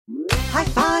High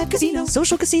Five Casino.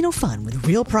 Social casino fun with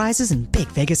real prizes and big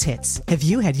Vegas hits. Have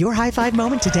you had your high five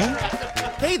moment today?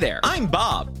 Hey there, I'm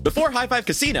Bob. Before High Five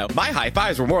Casino, my high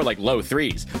fives were more like low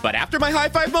threes. But after my high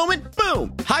five moment,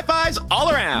 boom, high fives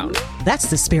all around. That's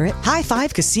the spirit. High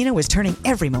Five Casino is turning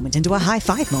every moment into a high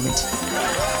five moment.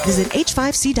 Visit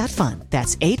h5c.fun,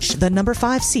 that's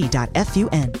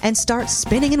h5c.fun, and start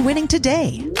spinning and winning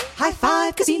today. High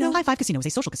Five Casino. High Five Casino is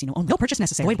a social casino. No purchase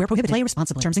necessary. Void where prohibited. Play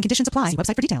responsibly. Terms and conditions apply. See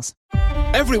website for details.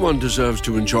 Everyone deserves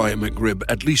to enjoy a McRib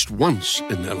at least once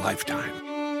in their lifetime.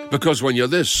 Because when you're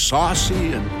this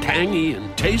saucy and tangy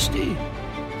and tasty,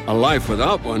 a life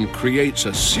without one creates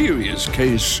a serious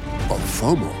case of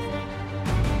FOMO.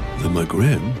 The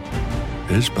McRib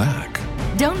is back.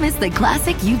 Don't miss the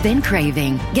classic you've been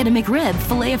craving. Get a McRib,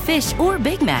 Filet-O-Fish, or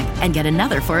Big Mac, and get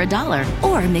another for $1.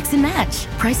 Or mix and match.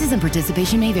 Prices and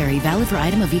participation may vary. Valid for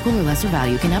item of equal or lesser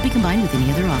value. Cannot be combined with any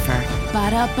other offer.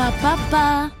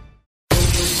 Ba-da-ba-ba-ba.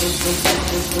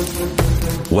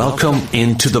 Welcome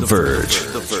into The Verge,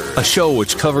 a show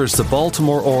which covers the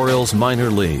Baltimore Orioles minor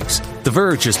leagues. The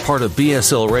Verge is part of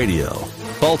BSL Radio.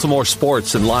 Baltimore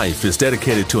Sports and Life is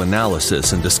dedicated to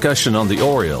analysis and discussion on the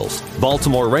Orioles,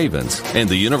 Baltimore Ravens, and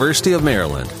the University of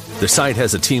Maryland. The site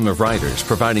has a team of writers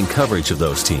providing coverage of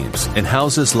those teams and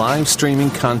houses live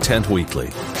streaming content weekly.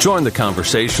 Join the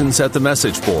conversations at the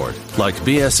message board, like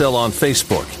BSL on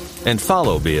Facebook, and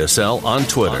follow BSL on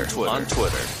Twitter.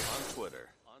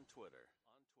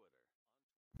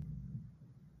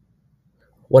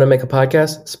 Want to make a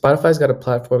podcast? Spotify's got a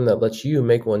platform that lets you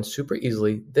make one super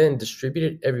easily, then distribute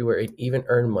it everywhere and even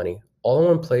earn money, all in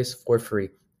one place for free.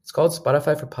 It's called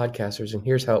Spotify for Podcasters, and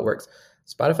here's how it works.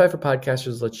 Spotify for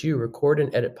Podcasters lets you record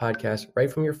and edit podcasts right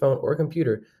from your phone or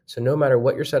computer, so no matter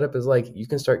what your setup is like, you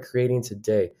can start creating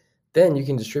today. Then you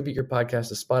can distribute your podcast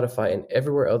to Spotify and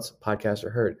everywhere else podcasts are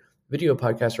heard. Video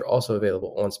podcasts are also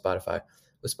available on Spotify.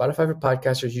 With Spotify for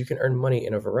Podcasters, you can earn money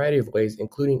in a variety of ways,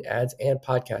 including ads and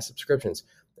podcast subscriptions.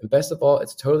 And best of all,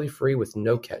 it's totally free with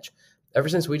no catch. Ever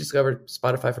since we discovered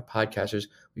Spotify for Podcasters,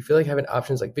 we feel like having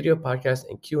options like video podcasts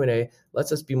and Q&A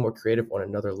lets us be more creative on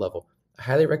another level. I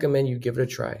highly recommend you give it a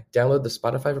try. Download the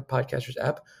Spotify for Podcasters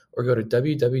app or go to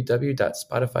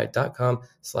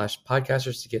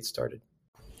www.spotify.com/podcasters to get started.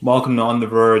 Welcome to On the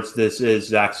Verge. This is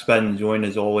Zach Spedden, joined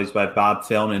as always by Bob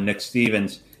Phelan and Nick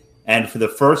Stevens. And for the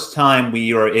first time,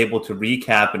 we are able to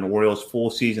recap an Orioles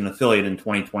full season affiliate in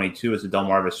 2022 as the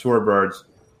Delmarva Shorebirds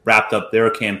wrapped up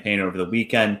their campaign over the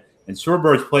weekend. And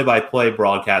Shorebirds play-by-play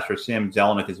broadcaster Sam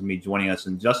Jellinek is going to be joining us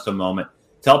in just a moment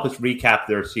to help us recap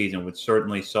their season, which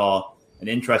certainly saw an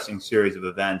interesting series of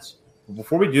events. But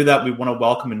before we do that, we want to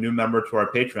welcome a new member to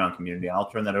our Patreon community.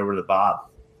 I'll turn that over to Bob.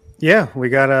 Yeah, we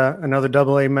got another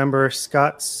AA member,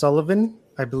 Scott Sullivan,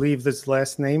 I believe that's his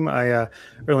last name. I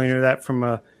earlier knew that from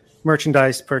a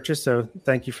merchandise purchase, so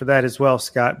thank you for that as well,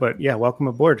 Scott. But yeah, welcome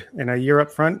aboard. And a year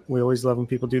up front, we always love when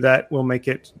people do that. We'll make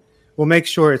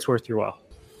sure it's worth your while.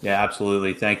 Yeah,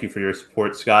 absolutely. Thank you for your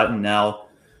support, Scott. And now,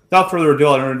 without further ado,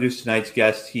 I'll introduce tonight's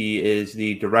guest. He is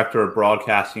the Director of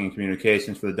Broadcasting and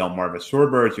Communications for the Delmarva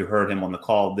Shorebirds. You heard him on the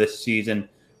call this season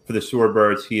for the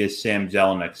Shorebirds. He is Sam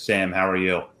Jellinek. Sam, how are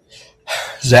you?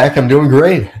 Zach, I'm doing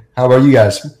great. How about you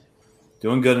guys?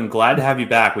 Doing good, and glad to have you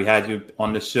back. We had you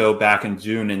on the show back in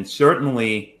June, and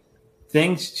certainly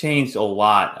things changed a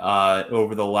lot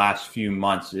over the last few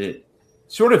months. It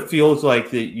sort of feels like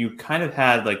that you kind of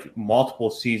had like multiple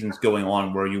seasons going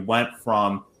on where you went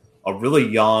from a really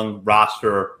young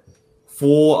roster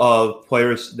full of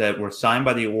players that were signed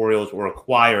by the Orioles or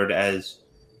acquired as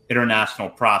international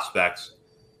prospects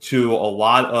to a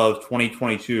lot of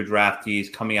 2022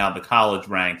 draftees coming out of the college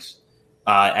ranks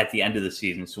at the end of the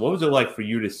season. So what was it like for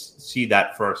you to see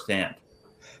that firsthand?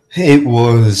 It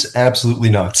was absolutely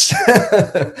nuts.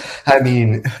 I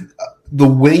mean, the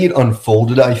way it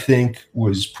unfolded, I think,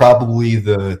 was probably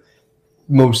the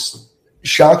most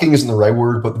shocking isn't the right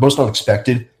word, but the most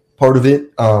unexpected part of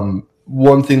it.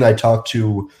 One thing that I talked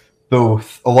to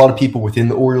both a lot of people within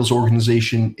the Orioles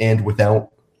organization and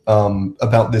without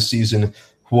about this season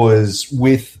was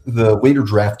with the later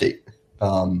draft date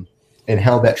and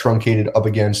how that truncated up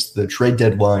against the trade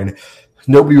deadline.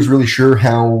 Nobody was really sure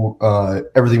how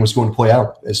everything was going to play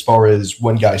out as far as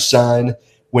when guys sign,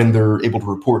 when they're able to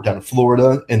report down to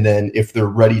Florida, and then if they're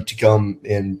ready to come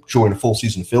and join a full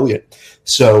season affiliate.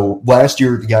 So last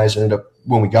year, the guys ended up,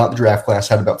 when we got the draft class,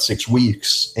 had about 6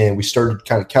 weeks, and we started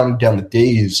kind of counting down the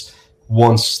days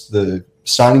once the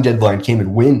signing deadline came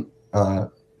and went at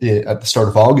the start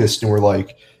of August. And we're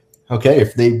like, okay,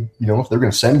 if they're going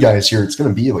to send guys here, it's going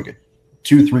to be like a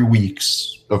 2-3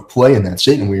 weeks of play, and that's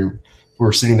it. And we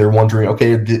were sitting there wondering,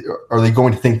 okay, are they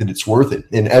going to think that it's worth it?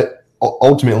 And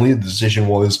ultimately the decision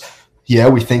was, yeah,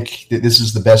 we think that this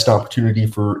is the best opportunity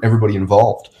for everybody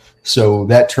involved. So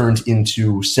that turned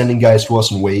into sending guys to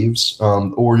us in waves.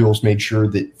 The Orioles made sure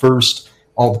that first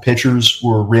all the pitchers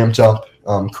were ramped up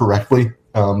correctly.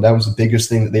 That was the biggest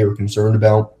thing that they were concerned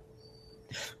about,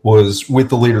 was with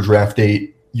the later draft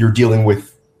date, you're dealing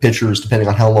with pitchers, depending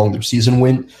on how long their season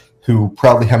went, who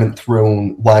probably haven't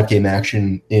thrown live game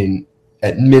action in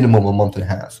at minimum a month and a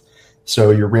half.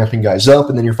 So you're ramping guys up,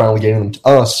 and then you're finally getting them to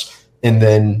us. And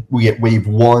then we get wave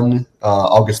 1,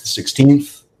 August the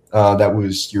 16th. That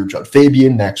was your Judd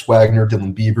Fabian, Max Wagner,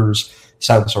 Dylan Beavers,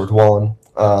 Silas Ardoin.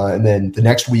 And then the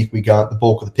next week, we got the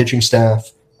bulk of the pitching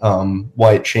staff,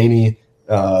 Wyatt Cheney,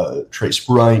 Trace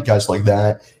Bryant, guys like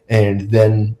that. And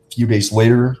then a few days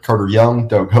later, Carter Young,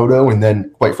 Doug Hodo, and then,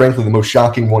 quite frankly, the most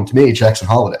shocking one to me, Jackson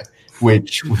Holliday,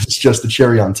 which was just the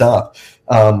cherry on top.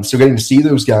 So getting to see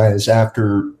those guys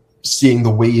after seeing the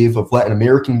wave of Latin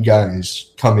American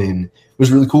guys come in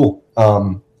was really cool.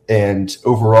 And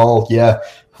overall, yeah,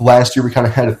 last year we kind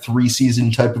of had a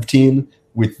 3-season type of team.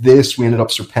 With this, we ended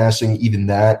up surpassing even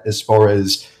that as far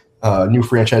as new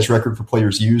franchise record for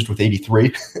players used with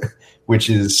 83, which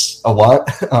is a lot.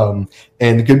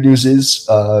 And the good news is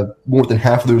more than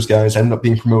half of those guys ended up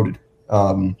being promoted,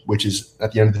 which is,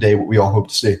 at the end of the day, what we all hope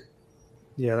to see.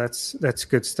 Yeah, that's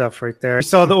good stuff right there. We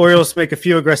saw the Orioles make a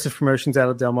few aggressive promotions out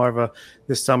of Delmarva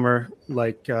this summer,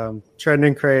 like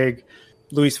Trenton Craig,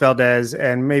 Luis Valdez,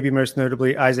 and maybe most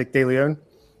notably Isaac De Leon.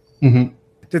 Mm-hmm.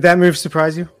 Did that move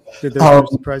surprise you? Did those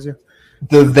moves surprise you?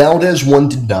 The Valdez one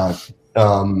did not.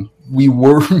 We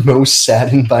were most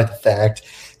saddened by the fact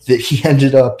that he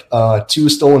ended up 2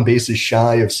 stolen bases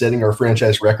shy of setting our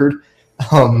franchise record,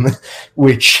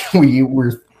 which we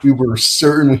were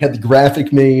certain. We had the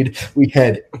graphic made. We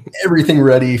had everything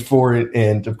ready for it.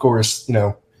 And, of course,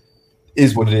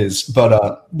 is what it is.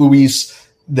 But Luis,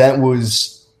 that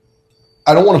was –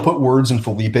 I don't want to put words in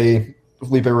Felipe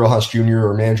Rojas Jr.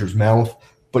 or manager's mouth,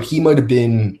 but he might have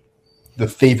been the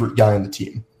favorite guy on the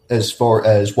team as far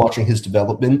as watching his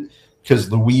development,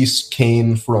 because Luis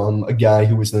came from a guy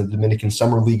who was in the Dominican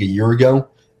Summer League a year ago.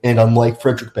 And unlike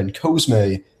Frederick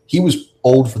Bencosme, he was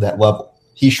old for that level.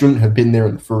 He shouldn't have been there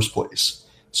in the first place.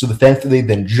 So the fact that they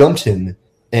then jumped him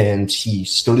and he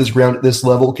stood his ground at this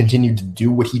level, continued to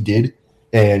do what he did,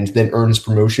 and then earn his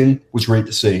promotion was great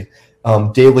to see.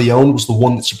 De Leon was the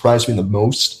one that surprised me the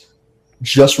most,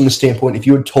 just from the standpoint, if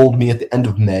you had told me at the end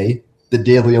of May that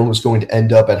De Leon was going to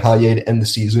end up at high A to end the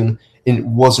season, and it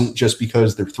wasn't just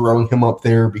because they're throwing him up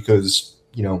there because,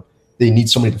 they need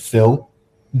somebody to fill,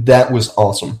 that was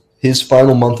awesome. His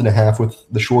final month and a half with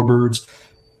the Shorebirds,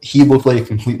 he looked like a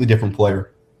completely different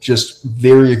player. Just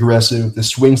very aggressive, the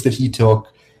swings that he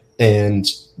took, and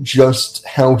just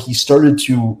how he started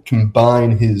to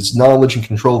combine his knowledge and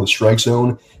control of the strike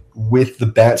zone with the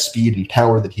bat speed and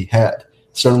power that he had.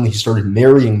 Suddenly he started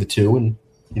marrying the two, and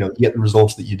you get the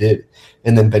results that you did.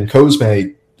 And then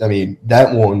Bencosme,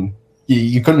 that one,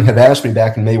 you couldn't have asked me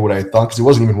back in May what I thought, because he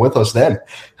wasn't even with us then.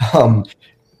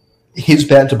 His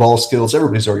bat-to-ball skills,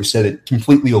 everybody's already said it,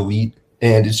 completely elite.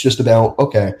 And it's just about,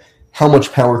 okay, how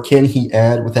much power can he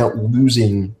add without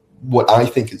losing what I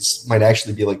think might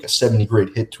actually be like a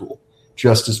 70-grade hit tool?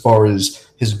 Just as far as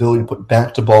his ability to put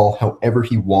bat-to-ball however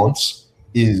he wants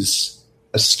is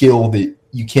a skill that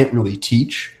you can't really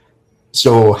teach.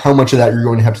 So how much of that you're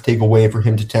going to have to take away for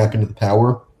him to tap into the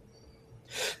power?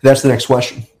 That's the next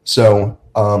question. So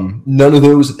none of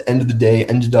those at the end of the day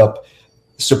ended up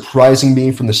surprising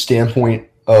me from the standpoint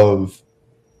of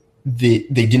they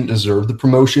didn't deserve the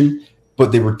promotion,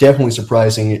 but they were definitely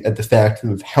surprising at the fact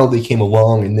of how they came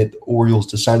along and that the Orioles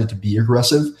decided to be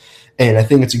aggressive. And I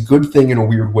think it's a good thing in a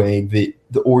weird way that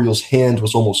the Orioles' hand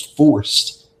was almost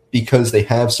forced, because they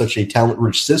have such a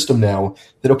talent-rich system now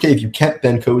that, okay, if you kept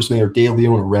Bencosme or De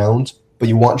Leon around, but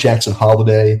you want Jackson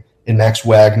Holliday and Max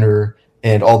Wagner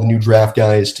and all the new draft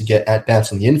guys to get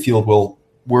at-bats in the infield, well,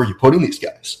 where are you putting these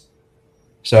guys?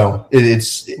 So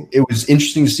it was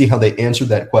interesting to see how they answered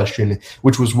that question,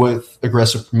 which was with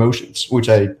aggressive promotions, which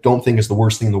I don't think is the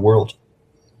worst thing in the world.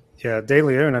 Yeah, De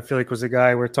Leon, I feel like, was a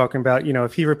guy we're talking about,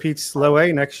 if he repeats low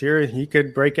A next year, he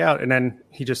could break out. And then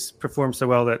he just performed so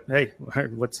well that, hey,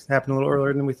 what's happened a little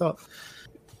earlier than we thought.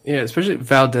 Yeah, especially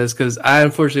Valdez, because I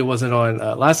unfortunately wasn't on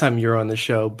last time you were on the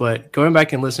show, but going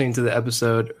back and listening to the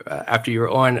episode after you were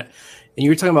on, and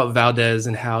you were talking about Valdez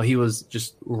and how he was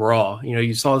just raw.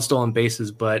 You saw the stolen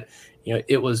bases, but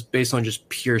it was based on just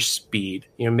pure speed.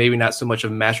 Maybe not so much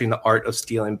of mastering the art of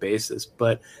stealing bases,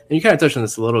 but and you kind of touched on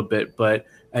this a little bit. But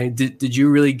did you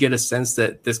really get a sense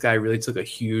that this guy really took a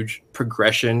huge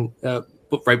progression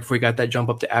right before he got that jump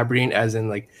up to Aberdeen, as in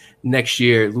like next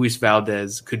year, Luis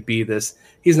Valdez could be this.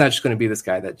 He's not just going to be this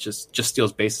guy that just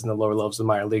steals bases in the lower levels of the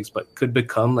minor leagues, but could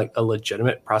become like a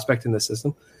legitimate prospect in the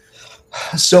system.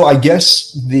 So I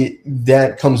guess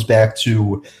that comes back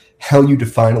to how you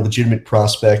define a legitimate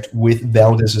prospect with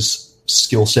Valdez's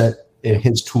skill set and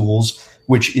his tools,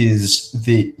 which is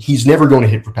that he's never going to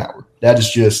hit for power. That is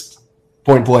just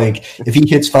point blank. If he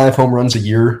hits 5 home runs a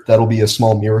year, that'll be a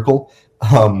small miracle.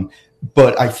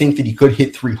 But I think that he could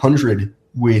hit 300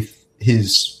 with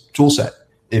his tool set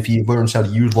if he learns how to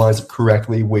utilize it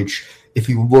correctly, which if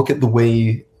you look at the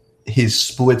way his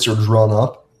splits are drawn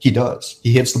up, he does.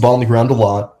 He hits the ball on the ground a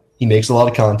lot. He makes a lot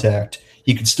of contact.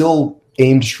 He could still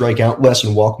aim to strike out less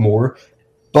and walk more,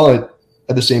 but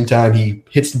at the same time, he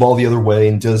hits the ball the other way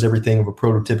and does everything of a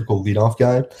prototypical leadoff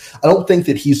guy. I don't think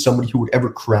that he's somebody who would ever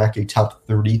crack a top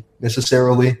 30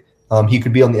 necessarily. He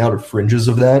could be on the outer fringes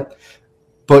of that,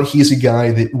 but he's a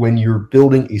guy that when you're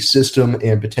building a system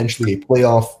and potentially a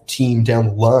playoff team down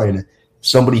the line,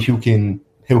 somebody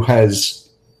who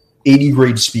has 80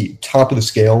 grade speed, top of the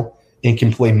scale, and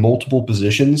can play multiple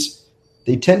positions,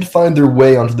 they tend to find their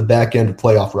way onto the back end of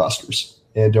playoff rosters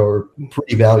and are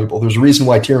pretty valuable. There's a reason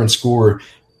why Terrence Gore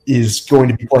is going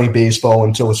to be playing baseball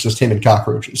until it's just him and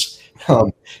cockroaches.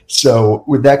 So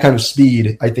with that kind of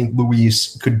speed, I think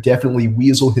Luis could definitely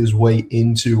weasel his way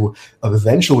into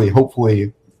eventually,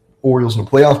 hopefully, Orioles in a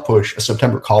playoff push, a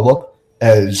September call-up,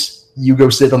 as you go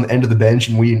sit on the end of the bench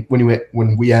and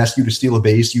when we ask you to steal a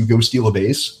base, you go steal a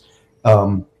base.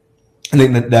 I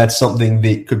think that's something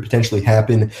that could potentially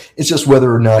happen. It's just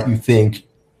whether or not you think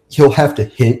he'll have to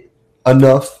hit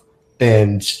enough.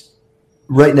 And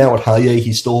right now at Haye,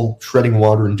 he's still treading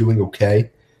water and doing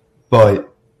okay.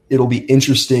 But it'll be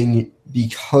interesting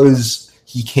because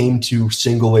he came to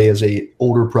single A as a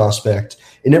older prospect.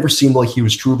 It never seemed like he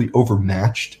was truly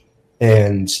overmatched.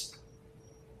 And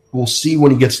we'll see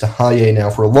when he gets to Haye now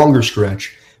for a longer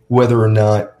stretch whether or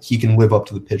not he can live up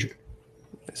to the pitching.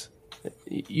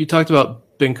 You talked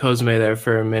about Ben Cosme there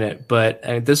for a minute, but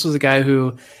this was a guy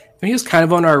who he was kind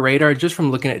of on our radar just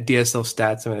from looking at DSL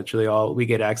stats. I mean, that's really all we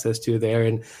get access to there.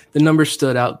 And the numbers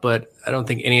stood out, but I don't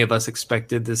think any of us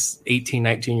expected this 18,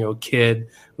 19-year-old kid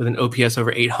with an OPS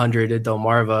over 800 at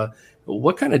Delmarva.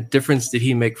 What kind of difference did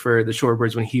he make for the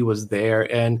Shorebirds when he was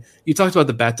there? And you talked about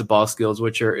the bat-to-ball skills,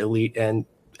 which are elite, and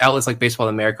outlets like Baseball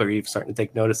America are even starting to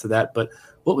take notice of that. But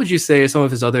what would you say some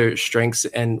of his other strengths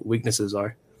and weaknesses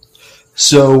are?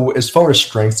 So as far as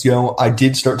strengths go, I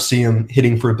did start to see him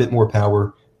hitting for a bit more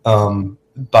power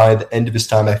by the end of his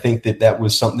time. I think that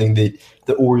was something that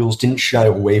the Orioles didn't shy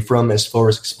away from as far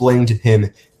as explaining to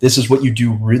him, this is what you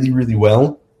do really, really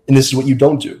well, and this is what you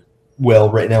don't do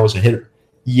well right now as a hitter.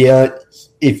 Yeah,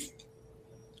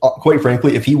 quite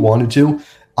frankly, if he wanted to,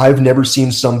 I've never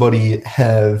seen somebody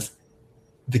have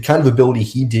the kind of ability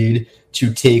he did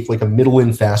to take like a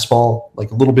middle-in fastball,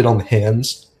 like a little bit on the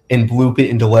hands, and bloop it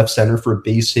into left center for a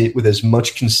base hit with as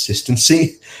much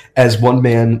consistency as one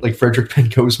man like Frederick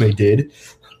Ben Cosme did.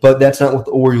 But that's not what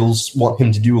the Orioles want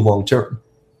him to do long term.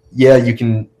 Yeah, you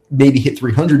can maybe hit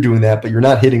 300 doing that, but you're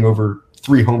not hitting over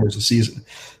 3 homers a season.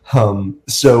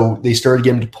 So they started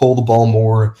getting him to pull the ball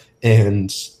more, and,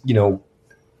 you know,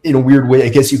 in a weird way, I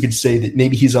guess you could say that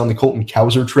maybe he's on the Colton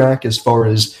Cowser track as far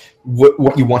as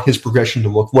what you want his progression to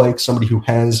look like, somebody who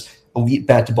has elite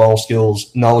bat-to-ball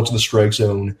skills, knowledge of the strike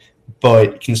zone,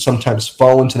 but can sometimes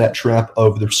fall into that trap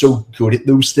of they're so good at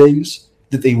those things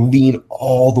that they lean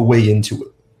all the way into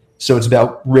it. So it's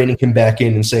about reining him back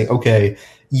in and saying, okay,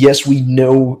 yes, we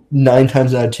know 9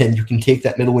 times out of 10 you can take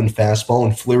that middle-in fastball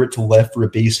and flare it to left for a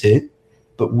base hit,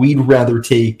 but we'd rather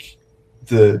take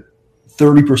the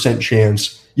 30%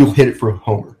 chance you'll hit it for a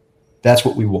homer. That's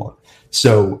what we want.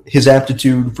 So his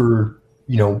aptitude for,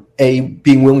 you know,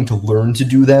 being willing to learn to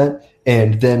do that,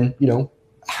 and then, you know,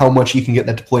 how much he can get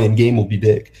that to play in game will be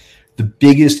big. The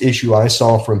biggest issue I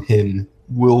saw from him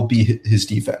will be his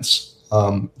defense.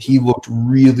 He looked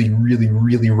really, really,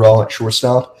 really raw at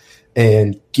shortstop,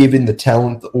 and given the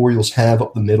talent the Orioles have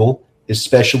up the middle,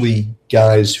 especially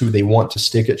guys who they want to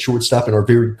stick at shortstop and are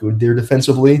very good there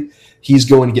defensively, he's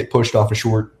going to get pushed off a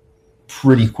short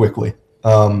pretty quickly,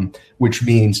 which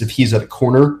means if he's at a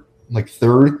corner, like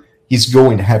third, he's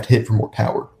going to have to hit for more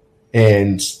power.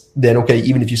 And then, okay,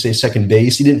 even if you say second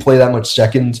base, he didn't play that much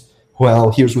second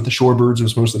while he was with the Shorebirds. It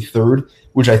was mostly third,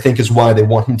 which I think is why they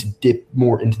want him to dip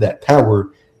more into that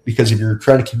power, because if you're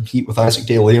trying to compete with Isaac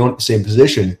De Leon at the same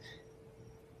position,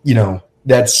 you know,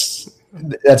 that's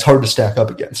hard to stack up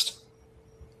against.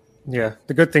 Yeah,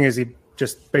 the good thing is he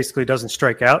just basically doesn't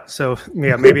strike out. So,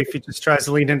 yeah, maybe if he just tries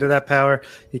to lean into that power,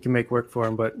 he can make work for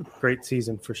him. But great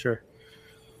season for sure.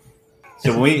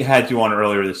 So when we had you on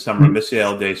earlier this summer,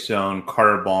 Misael Desaun,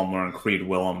 Carter Baumler, and Creed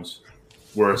Willems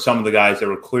were some of the guys that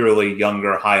were clearly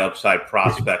younger, high upside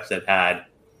prospects that had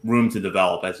room to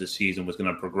develop as the season was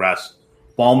going to progress.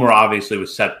 Baumler obviously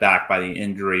was set back by the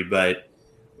injury, but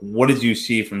what did you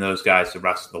see from those guys the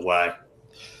rest of the way?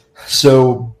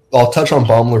 So I'll touch on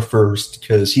Baumler first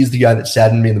because he's the guy that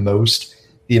saddened me the most.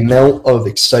 The amount of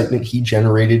excitement he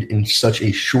generated in such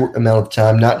a short amount of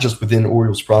time, not just within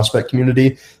Orioles prospect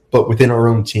community, but within our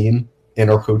own team and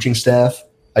our coaching staff,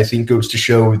 I think goes to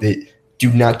show that do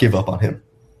not give up on him.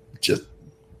 Just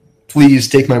please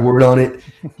take my word on it.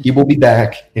 He will be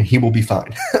back and he will be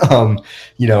fine.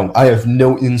 I have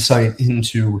no insight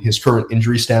into his current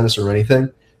injury status or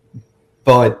anything,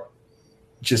 but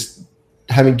just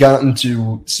having gotten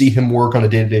to see him work on a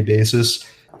day-to-day basis,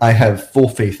 I have full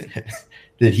faith in him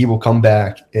that he will come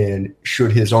back, and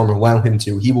should his arm allow him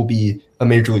to, he will be a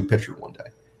major league pitcher one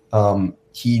day.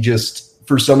 He just,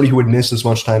 for somebody who had missed as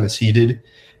much time as he did,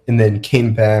 and then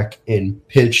came back and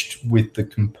pitched with the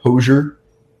composure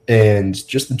and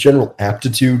just the general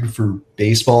aptitude for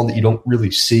baseball that you don't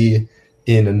really see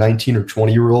in a 19 or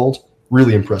 20-year-old,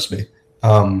 really impressed me.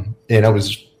 And I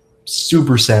was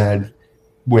super sad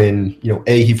when,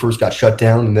 A, he first got shut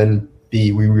down, and then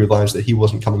B, we realized that he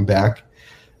wasn't coming back.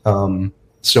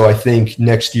 So I think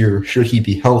next year, should he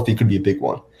be healthy, could be a big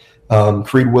one.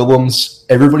 Creed Willems,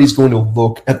 everybody's going to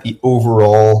look at the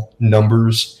overall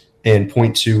numbers and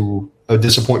point to a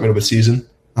disappointment of a season,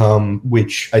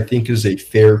 which I think is a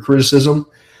fair criticism.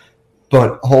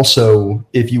 But also,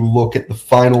 if you look at the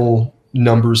final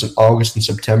numbers in August and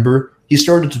September, he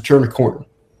started to turn a corner,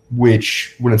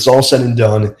 which, when it's all said and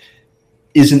done,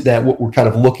 isn't that what we're kind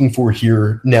of looking for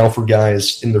here now for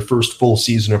guys in their first full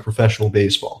season of professional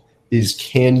baseball? Is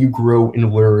can you grow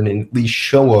and learn and at least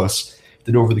show us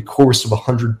that over the course of a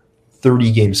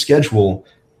 130-game schedule,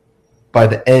 by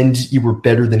the end, you were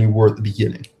better than you were at the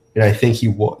beginning? And I think he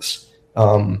was.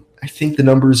 I think the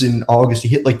numbers in August, he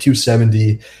hit like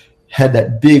 270, had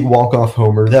that big walk-off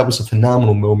homer. That was a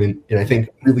phenomenal moment, and I think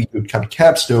really good kind of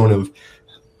capstone of,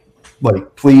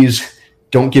 like, please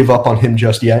don't give up on him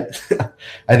just yet.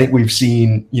 I think we've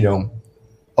seen,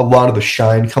 a lot of the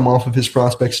shine come off of his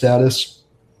prospect status,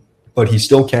 but he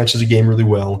still catches a game really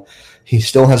well. He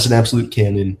still has an absolute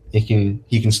cannon. He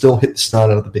can still hit the snot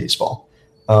out of the baseball.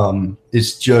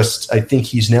 It's just, I think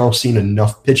he's now seen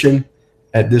enough pitching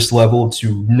at this level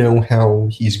to know how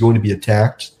he's going to be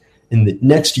attacked. And that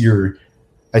next year,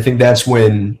 I think that's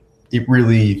when it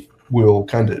really will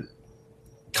kind of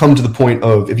come to the point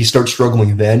of, if he starts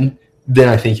struggling then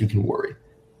I think you can worry.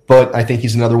 But I think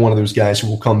he's another one of those guys who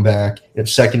will come back in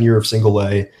his second year of single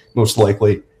A, most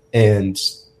likely, and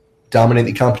dominate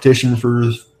the competition for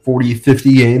 40,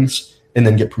 50 games, and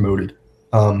then get promoted.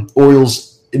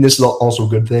 Orioles, and this is also a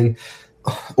good thing,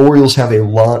 Orioles have a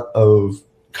lot of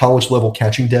college-level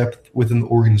catching depth within the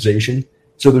organization,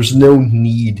 so there's no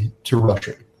need to rush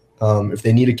it. If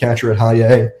they need a catcher at high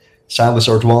A, Silas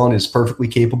Ardoin is perfectly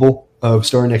capable of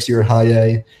starting next year at high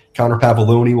A. Connor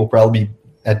Pavoloni will probably be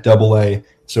at double A,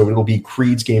 so it'll be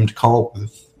Creed's game to call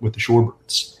with the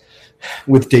Shorebirds.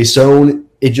 With Desaun,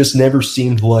 it just never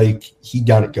seemed like he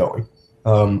got it going.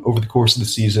 Over the course of the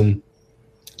season,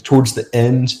 towards the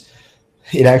end,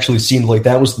 it actually seemed like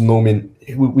that was the moment.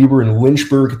 We were in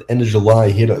Lynchburg at the end of July.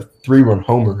 He hit a 3-run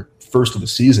homer, first of the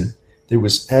season. There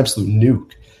was absolute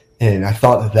nuke. And I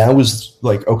thought that was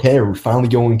like, okay, we're finally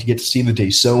going to get to see the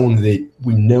Desaun that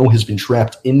we know has been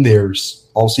trapped in there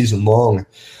all season long.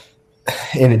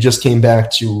 And it just came back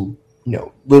to,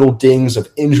 little dings of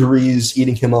injuries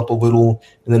eating him up a little.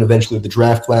 And then eventually the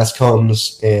draft class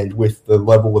comes, and with the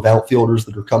level of outfielders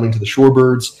that are coming to the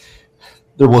Shorebirds,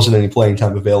 there wasn't any playing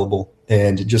time available.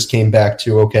 And it just came back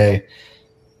to, okay,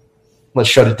 let's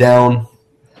shut it down.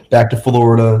 Back to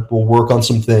Florida, we'll work on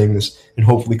some things and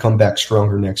hopefully come back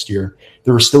stronger next year.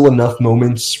 There are still enough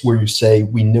moments where you say,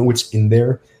 we know it's in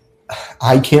there.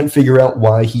 I can't figure out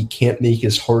why he can't make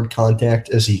as hard contact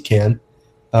as he can.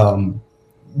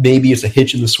 Maybe it's a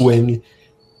hitch in the swing.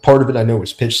 Part of it I know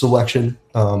is pitch selection.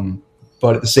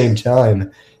 But at the same time,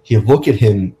 you look at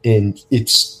him and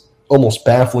it's almost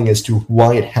baffling as to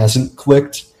why it hasn't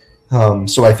clicked.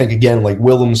 So I think, again, like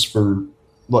Willems for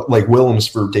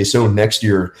Desaun next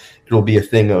year, it'll be a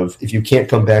thing of, if you can't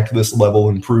come back to this level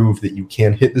and prove that you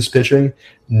can hit this pitching,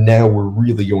 now we're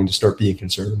really going to start being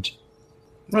concerned.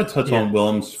 I'm going to touch on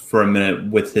Willems for a minute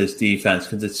with his defense,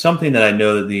 because it's something that I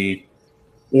know that the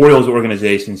Orioles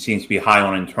organization seems to be high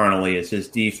on internally, is his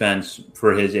defense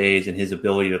for his age and his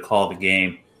ability to call the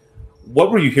game.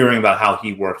 What were you hearing about how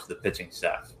he works with the pitching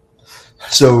staff?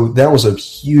 So that was a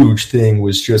huge thing,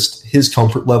 was just his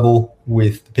comfort level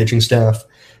with the pitching staff,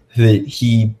 that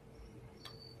he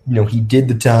did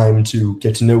the time to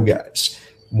get to know guys.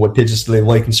 What pitches do they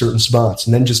like in certain spots?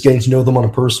 And then just getting to know them on a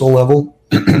personal level.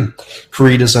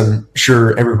 Creed, as I'm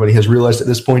sure everybody has realized at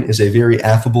this point, is a very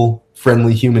affable,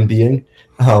 friendly human being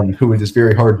who it is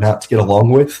very hard not to get along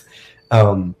with.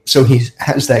 So he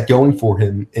has that going for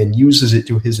him and uses it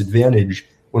to his advantage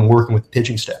when working with the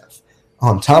pitching staff.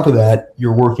 On top of that,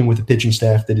 you're working with a pitching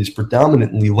staff that is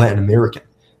predominantly Latin American,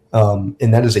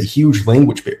 and that is a huge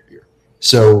language barrier.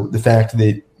 So the fact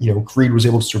that Creed was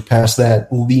able to surpass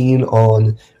that, lean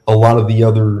on a lot of the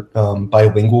other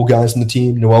bilingual guys in the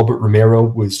team. Noelbert Romero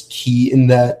was key in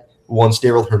that once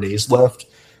Daryl Hernandez left.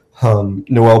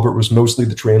 Noelbert was mostly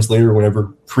the translator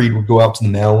whenever Creed would go out to the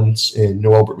mounds and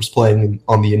Noelbert was playing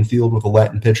on the infield with a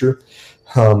Latin pitcher.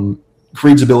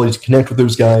 Creed's ability to connect with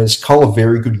those guys, call a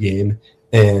very good game,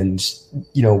 and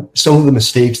some of the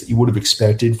mistakes that you would have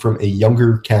expected from a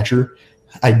younger catcher,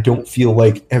 I don't feel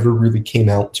like ever really came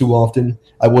out too often.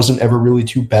 I wasn't ever really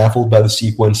too baffled by the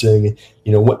sequencing,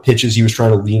 what pitches he was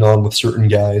trying to lean on with certain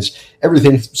guys.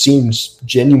 Everything seems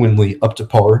genuinely up to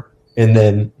par, and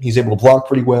then he's able to block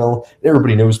pretty well.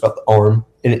 Everybody knows about the arm,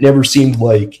 and it never seemed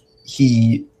like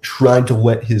he tried to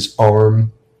let his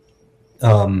arm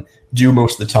do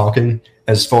most of the talking,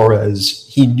 as far as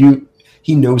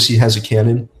he knows he has a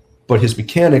cannon, but his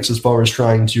mechanics as far as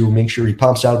trying to make sure he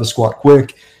pops out of the squat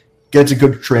quick, gets a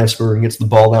good transfer, and gets the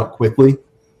ball out quickly.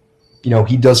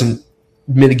 He doesn't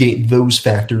mitigate those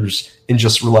factors and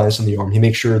just relies on the arm. He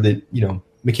makes sure that,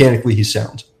 mechanically he's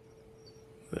sound.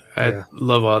 I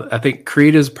love all. I think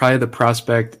Creed is probably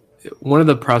one of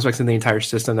the prospects in the entire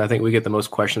system that I think we get the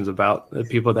most questions about. The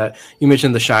people that you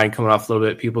mentioned, the shine coming off a little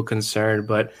bit, people concerned,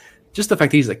 but just the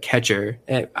fact that he's a catcher,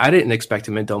 and I didn't expect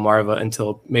him in Delmarva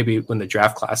until maybe when the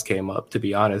draft class came up, to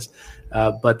be honest.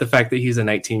 But the fact that he's a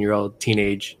 19-year-old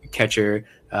teenage catcher,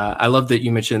 I love that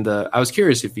you mentioned I was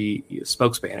curious if he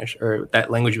spoke Spanish or that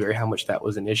language barrier, how much that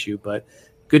was an issue, but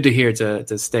good to hear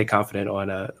to stay confident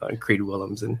on Creed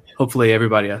Willems, and hopefully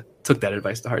everybody took that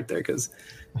advice to heart there, because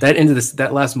that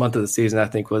last month of the season, I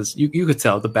think was you could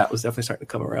tell the bat was definitely starting to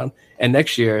come around. And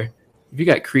next year, if you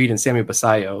got Creed and Sammy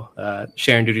Basayo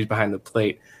sharing duties behind the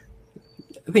plate,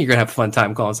 I think you're gonna have a fun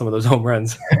time calling some of those home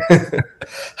runs.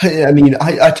 I mean,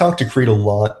 I talked to Creed a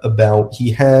lot about, he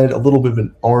had a little bit of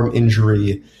an arm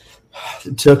injury.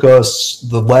 It took us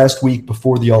the last week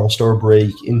before the All-Star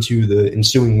break into the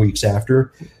ensuing weeks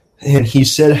after, and he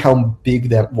said how big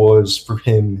that was for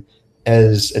him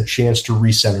as a chance to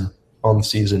recenter on the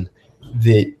season.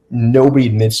 That nobody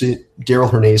admits it.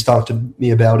 Daryl Hernandez talked to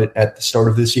me about it at the start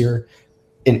of this year.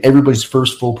 In everybody's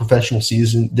first full professional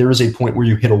season, there is a point where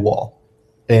you hit a wall,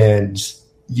 and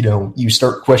you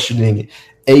start questioning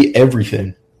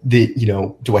everything.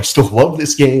 That do I still love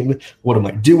this game? What am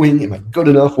I doing? Am I good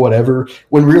enough? Whatever.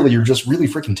 When really you're just really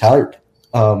freaking tired.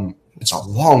 It's a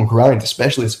long grind,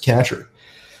 especially as a catcher.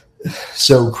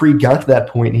 So Creed got to that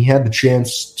point, and he had the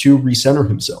chance to recenter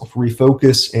himself,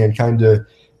 refocus, and kind of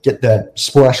get that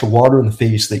splash of water in the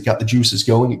face that got the juices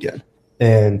going again.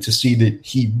 And to see that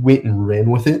he went and ran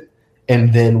with it.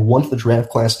 And then once the draft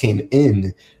class came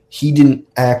in, he didn't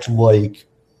act like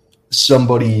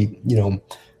somebody,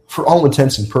 for all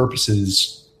intents and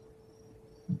purposes,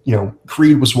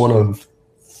 Creed was one of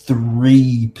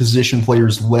 3 position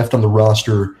players left on the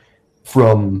roster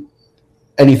from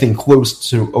anything close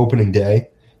to opening day.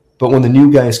 But when the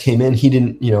new guys came in, he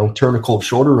didn't, turn a cold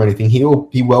shoulder or anything.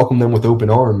 He welcomed them with open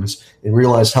arms and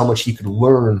realized how much he could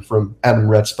learn from Adam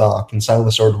Retzbach and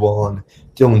Silas Ardoin,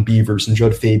 Dylan Beavers and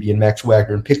Judd Fabian, Max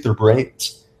Wagner, and pick their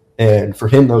brains. And for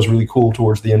him, that was really cool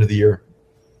towards the end of the year.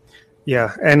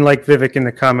 Yeah, and like Vivek in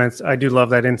the comments, I do love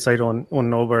that insight on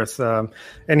Noelbert.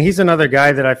 And he's another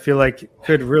guy that I feel like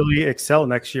could really excel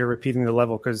next year, repeating the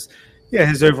level, because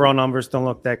his overall numbers don't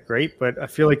look that great, but I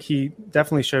feel like he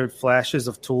definitely showed flashes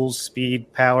of tools,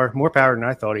 speed, power, more power than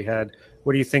I thought he had.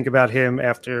 What do you think about him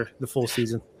after the full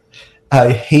season?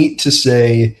 I hate to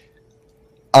say,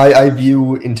 I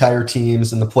view entire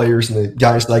teams and the players and the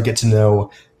guys that I get to know,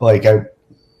 like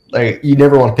you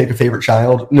never want to pick a favorite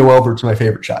child. Noelbert's my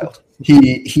favorite child.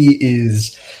 He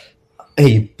is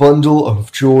a bundle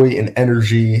of joy and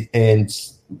energy, and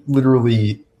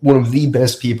literally one of the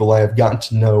best people I have gotten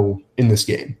to know in this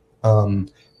game.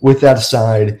 With that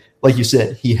aside, like you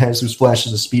said, he has those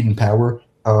flashes of speed and power.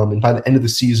 And by the end of the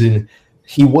season,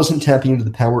 he wasn't tapping into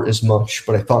the power as much,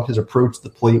 but I thought his approach to the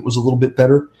plate was a little bit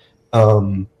better.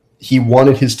 He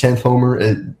wanted his 10th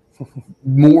homer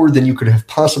more than you could have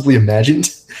possibly imagined.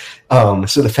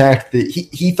 So the fact that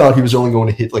he thought he was only going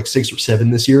to hit like 6 or 7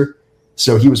 this year,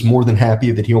 So he was more than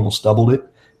happy that he almost doubled it.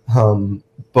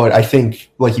 But I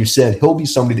think, like you said, he'll be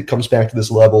somebody that comes back to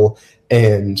this level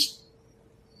and,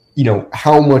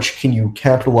 how much can you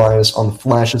capitalize on the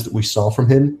flashes that we saw from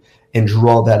him and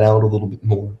draw that out a little bit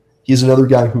more? He's another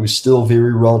guy who is still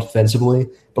very raw defensively,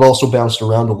 but also bounced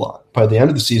around a lot. By the end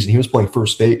of the season, he was playing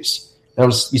first base.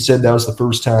 You said that was the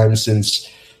first time since,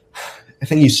 I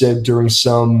think you said during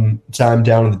some time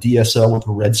down in the DSL with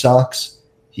the Red Sox,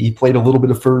 he played a little bit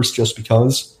of first just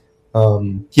because.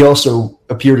 He also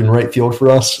appeared in right field for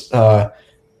us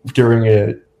during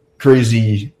a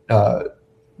crazy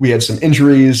we had some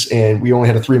injuries, and we only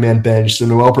had a 3-man bench, so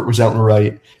Noel was out in the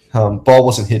right. Ball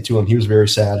wasn't hit to him. He was very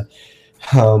sad.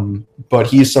 But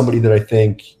he's somebody that I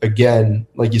think, again,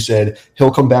 like you said,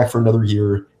 he'll come back for another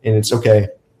year, and it's okay.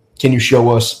 Can you show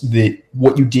us that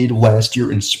what you did last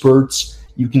year in spurts,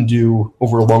 you can do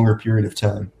over a longer period of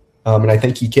time? And I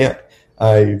think he can.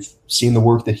 I've seen the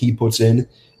work that he puts in,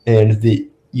 and the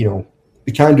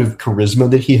kind of charisma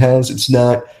that he has. It's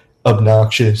not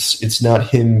obnoxious. It's not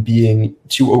him being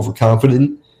too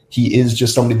overconfident. He is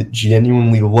just somebody that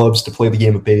genuinely loves to play the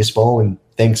game of baseball and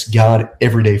thanks God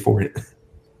every day for it.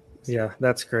 Yeah,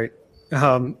 that's great.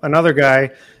 Another guy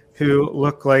who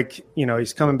looked like,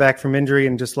 he's coming back from injury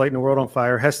and just lighting the world on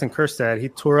fire, Heston Kjerstad. He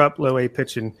tore up low A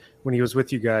pitching when he was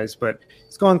with you guys, but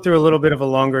he's gone through a little bit of a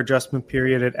longer adjustment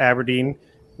period at Aberdeen,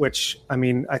 which,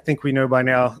 I think we know by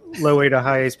now, low A to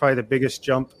high A is probably the biggest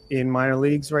jump in minor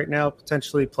leagues right now,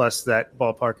 potentially, plus that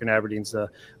ballpark in Aberdeen's a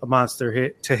monster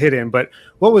to hit in. But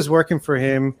what was working for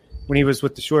him when he was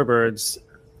with the Shorebirds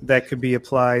that could be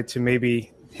applied to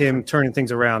maybe him turning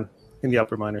things around in the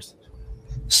upper minors?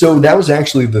 So that was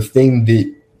actually the thing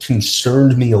that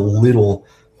concerned me a little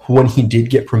when he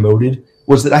did get promoted,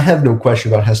 was that I have no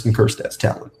question about Heston Kjerstad's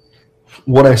talent.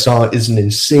 What I saw is an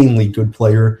insanely good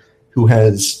player who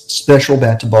has special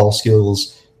bat-to-ball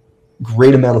skills,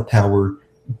 great amount of power,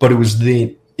 but it was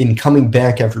in coming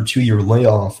back after a 2-year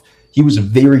layoff, he was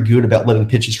very good about letting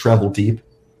pitches travel deep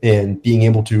and being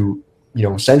able to,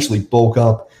 essentially bulk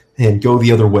up and go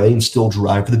the other way and still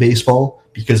drive the baseball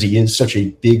because he is such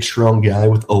a big, strong guy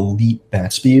with elite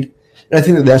bat speed. And I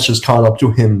think that's just caught up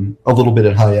to him a little bit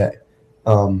at high A.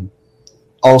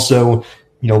 Also,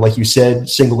 like you said,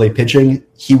 single A pitching,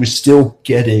 he was still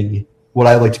getting what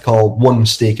I like to call one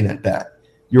mistake in at bat.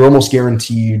 You're almost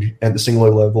guaranteed at the single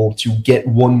A level to get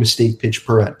one mistake pitch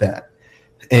per at bat.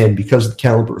 And because of the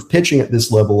caliber of pitching at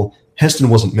this level, Heston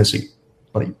wasn't missing.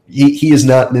 He is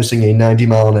not missing a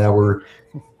 90-mile-an-hour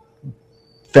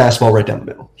fastball right down the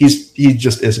middle. He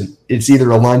just isn't. It's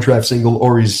either a line drive single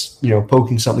or he's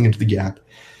poking something into the gap.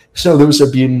 So those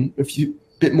have been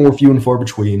bit more few and far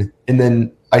between. And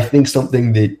then I think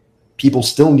something that people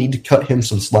still need to cut him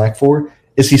some slack for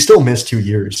is he still missed 2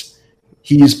 years.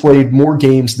 He's played more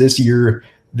games this year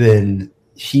than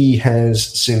he has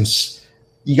since.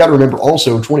 You got to remember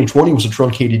also 2020 was a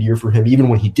truncated year for him even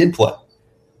when he did play.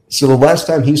 So the last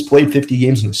time he's played 50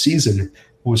 games in a season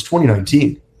was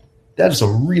 2019. That is a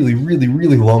really, really,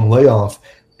 really long layoff.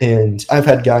 And I've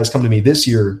had guys come to me this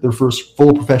year, their first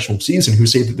full professional season, who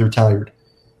say that they're tired.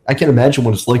 I can't imagine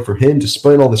what it's like for him,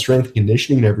 despite all the strength and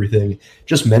conditioning and everything,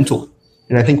 just mentally.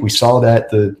 And I think we saw that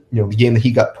the game that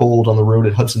he got pulled on the road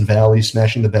at Hudson Valley,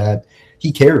 smashing the bat.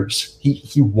 He cares.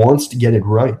 He wants to get it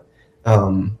right.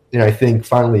 And I think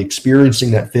finally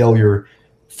experiencing that failure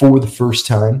for the first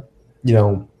time,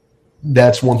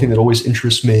 that's one thing that always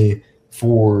interests me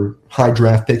for high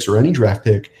draft picks or any draft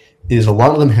pick is a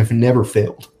lot of them have never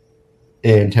failed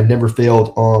and have never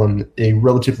failed on a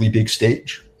relatively big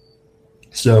stage.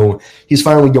 So he's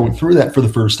finally going through that for the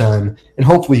first time, and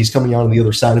hopefully he's coming out on the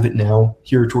other side of it now,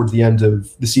 here towards the end of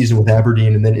the season with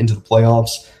Aberdeen and then into the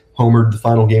playoffs, homered the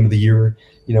final game of the year.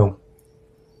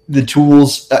 The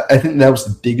tools, I think that was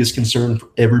the biggest concern for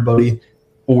everybody,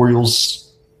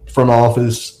 Orioles, front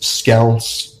office,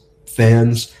 scouts,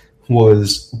 fans,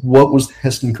 was what was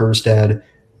Heston Kjerstad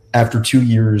after 2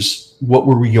 years? What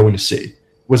were we going to see?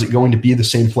 Was it going to be the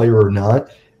same player or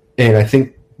not? And I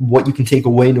think what you can take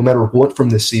away no matter what from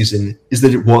this season is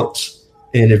that it was.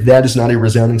 And if that is not a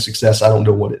resounding success, I don't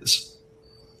know what is.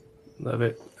 Love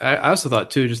it. I also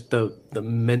thought too, just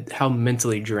how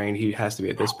mentally drained he has to be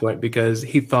at this point, because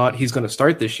he thought he's going to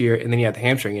start this year, and then he had the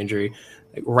hamstring injury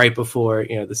right before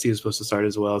the season's supposed to start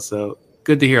as well. So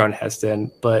good to hear on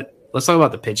Heston. But let's talk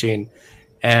about the pitching.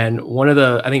 And one of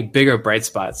the, I think, bigger bright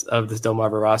spots of this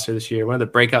Delmarva roster this year, one of the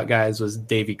breakout guys was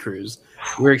Davy Cruz.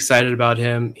 We're excited about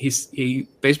him.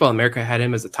 Baseball America had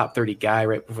him as a top 30 guy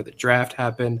right before the draft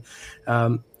happened.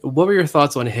 What were your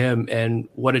thoughts on him, and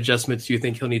what adjustments do you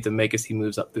think he'll need to make as he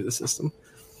moves up through the system?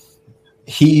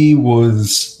 He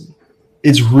was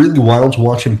it's really wild to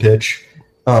watch him pitch.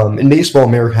 And Baseball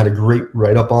America had a great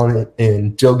write-up on it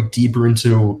and dug deeper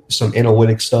into some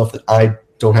analytic stuff that I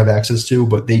don't have access to,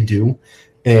 but they do.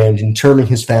 And in turning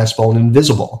his fastball an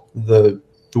invisible, the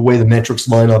way the metrics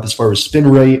line up as far as spin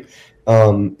rate,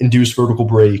 induced vertical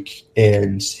break,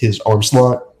 and his arm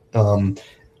slot,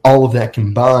 all of that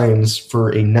combines for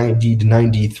a 90 to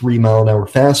 93 mile an hour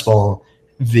fastball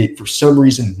that for some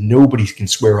reason nobody can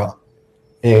square up.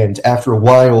 And after a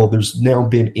while, there's now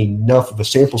been enough of a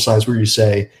sample size where you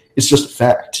say, it's just a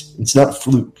fact. It's not a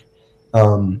fluke.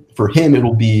 For him,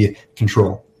 it'll be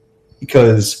control.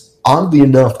 Because oddly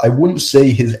enough, I wouldn't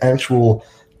say his actual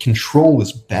control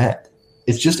is bad.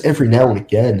 It's just every now and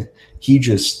again, he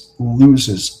just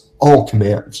loses all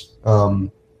command.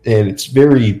 And it's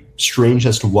very strange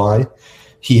as to why.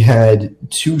 He had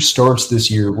 2 starts this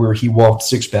year where he walked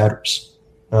 6 batters,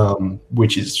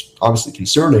 which is obviously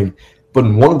concerning. But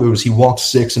in one of those, he walked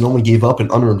 6 and only gave up an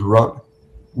unearned run,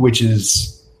 which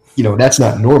is, that's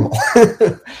not normal.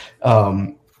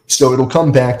 So it'll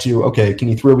come back to, okay, can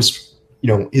he throw his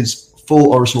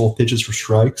full arsenal of pitches for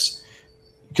strikes?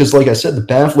 Because like I said, the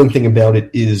baffling thing about it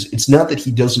is it's not that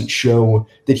he doesn't show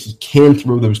that he can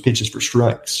throw those pitches for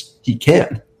strikes. He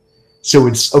can. So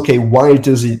it's, okay, why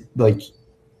does it,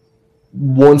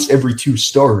 once every 2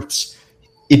 starts,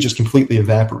 it just completely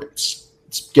evaporates?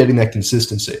 It's getting that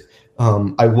consistency.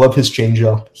 I love his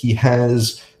changeup. He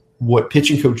has what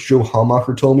pitching coach Joe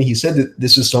Hamacher told me. He said that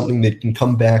this is something that can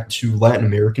come back to Latin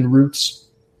American roots.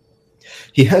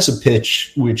 He has a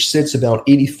pitch which sits about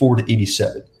 84 to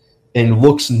 87 and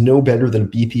looks no better than a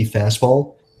BP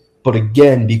fastball. But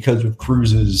again, because of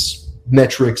Cruz's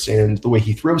metrics and the way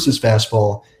he throws his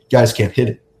fastball, guys can't hit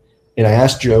it. And I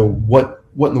asked Joe what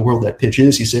in the world that pitch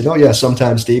is. He said, oh yeah,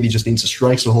 sometimes Davey just needs a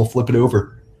strike, so he'll flip it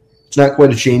over. It's not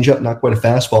quite a changeup, not quite a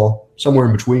fastball, somewhere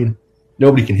in between.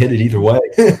 Nobody can hit it either way.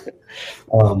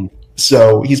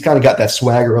 So he's kind of got that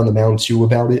swagger on the mound too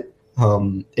about it.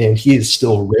 And he is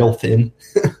still rail thin.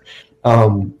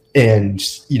 And,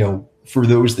 for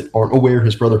those that aren't aware,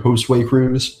 his brother Josue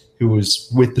Cruz, who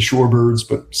was with the Shorebirds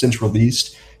but since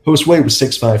released, Josue was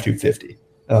 6'5", 250.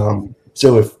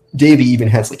 So if Davey even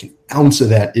has an ounce of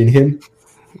that in him,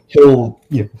 he'll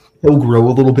grow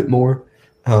a little bit more.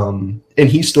 And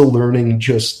he's still learning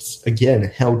just,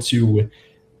 again, how to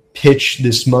pitch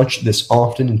this much, this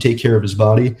often, and take care of his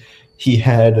body. He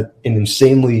had an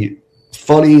insanely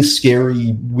funny,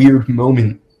 scary, weird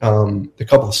moment a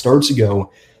couple of starts ago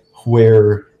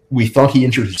where we thought he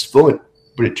injured his foot,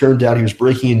 but it turned out he was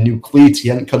breaking in new cleats. He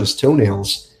hadn't cut his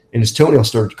toenails, and his toenails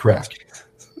started to crack.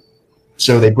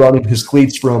 So they brought in his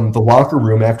cleats from the locker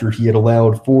room after he had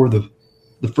allowed the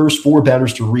first 4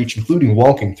 batters to reach, including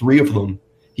walking 3 of them.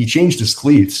 He changed his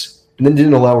cleats and then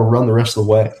didn't allow a run the rest of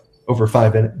the way over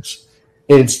 5 innings.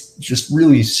 And it's just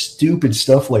really stupid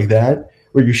stuff like that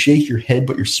where you shake your head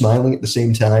but you're smiling at the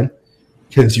same time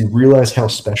because you realize how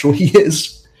special he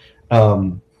is.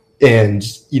 And,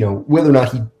 whether or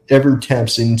not he ever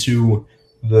taps into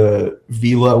the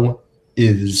velo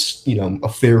is, a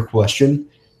fair question.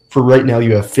 For right now,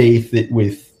 you have faith that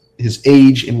with his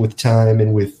age and with time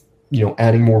and with,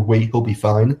 adding more weight, he'll be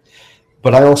fine.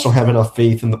 But I also have enough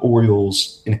faith in the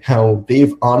Orioles and how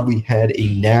they've oddly had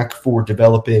a knack for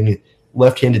developing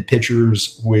left-handed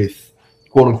pitchers with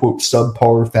quote-unquote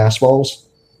subpar fastballs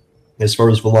as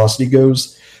far as velocity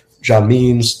goes. John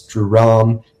Means, Drew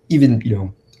Rom,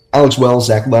 even, Alex Wells,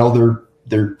 Zach Lowther,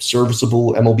 they're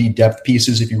serviceable MLB depth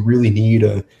pieces if you really need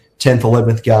a 10th,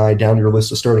 11th guy down your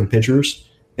list of starting pitchers,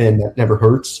 and that never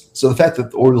hurts. So the fact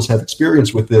that the Orioles have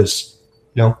experience with this,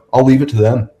 I'll leave it to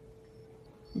them.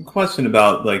 Question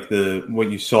about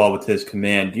what you saw with his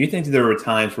command. Do you think there were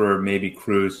times where maybe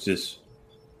Cruz just,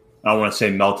 I don't want to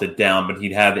say melted down, but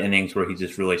he'd have innings where he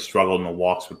just really struggled and the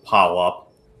walks would pile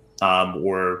up?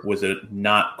 Or was it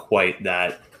not quite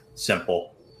that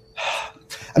simple?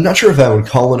 I'm not sure if I would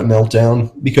call it a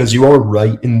meltdown because you are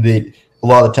right in that a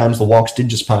lot of times the walks did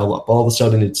just pile up. All of a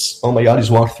sudden it's, oh my God,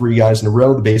 he's walked 3 guys in a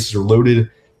row. The bases are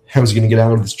loaded. How's he going to get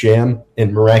out of this jam?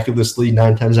 And miraculously,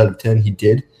 9 times out of 10, he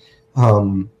did.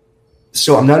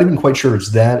 So I'm not even quite sure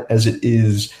it's that as it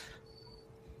is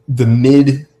the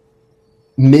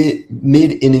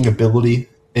mid-inning ability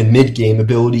and mid-game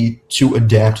ability to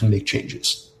adapt and make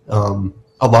changes. A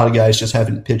lot of guys just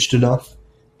haven't pitched enough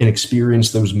and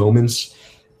experienced those moments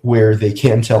where they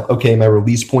can tell, okay, my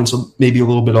release point's maybe a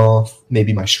little bit off,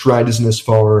 maybe my stride isn't as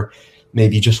far,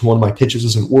 maybe just one of my pitches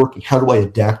isn't working. How do I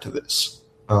adapt to this?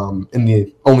 And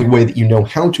the only way that you know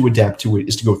how to adapt to it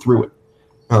is to go through it.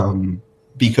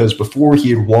 Because before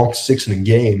he had walked 6 in a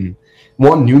game,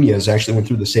 Juan Nunez actually went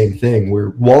through the same thing where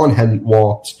Juan hadn't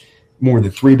walked more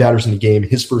than 3 batters in the game.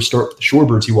 His first start with the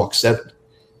Shorebirds, he walked 7.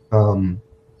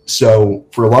 So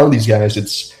for a lot of these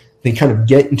guys, they kind of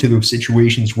get into those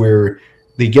situations where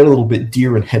they get a little bit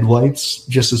deer in headlights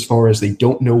just as far as they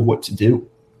don't know what to do.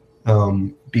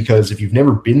 Because if you've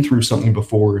never been through something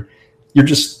before, you're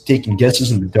just taking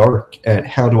guesses in the dark at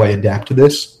how do I adapt to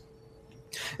this?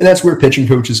 And that's where pitching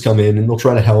coaches come in, and they'll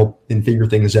try to help and figure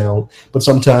things out. But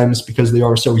sometimes, because they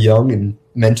are so young and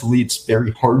mentally it's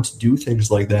very hard to do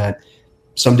things like that,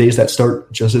 some days that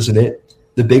start just isn't it.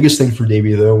 The biggest thing for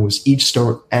Davey, though, was each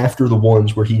start after the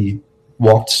ones where he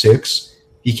walked 6,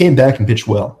 he came back and pitched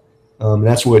well. And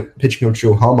that's what pitching coach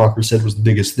Joe Hallmacher said was the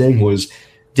biggest thing was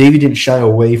Davey didn't shy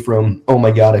away from, oh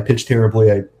my God, I pitched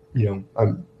terribly.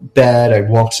 I'm bad. I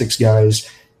walked 6 guys.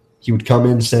 He would come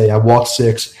in and say, I walked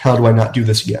 6. How do I not do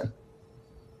this again?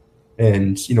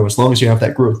 And, as long as you have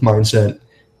that growth mindset,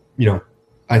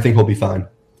 I think he'll be fine.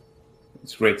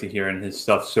 It's great to hear, and his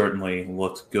stuff certainly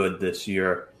looks good this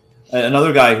year.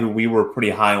 Another guy who we were pretty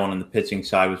high on the pitching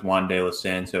side was Juan De Los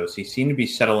Santos. He seemed to be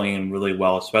settling in really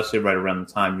well, especially right around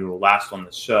the time you were last on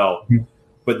the show,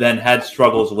 but then had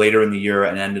struggles later in the year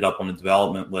and ended up on the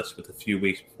development list with a few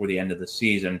weeks before the end of the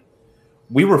season.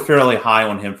 We were fairly high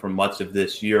on him for much of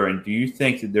this year, and do you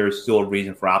think that there's still a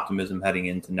reason for optimism heading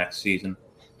into next season?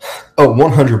 Oh,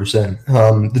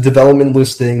 100%. The development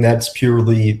list thing, that's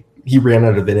purely he ran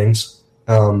out of innings.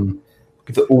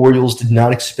 The Orioles did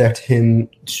not expect him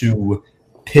to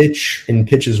pitch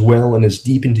as well and as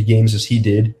deep into games as he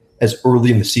did, as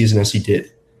early in the season as he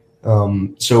did.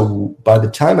 So by the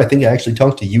time I think I actually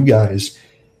talked to you guys,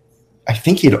 I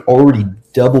think he had already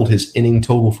doubled his inning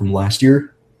total from last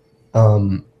year.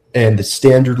 And the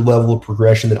standard level of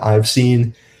progression that I've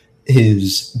seen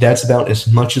that's about as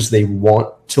much as they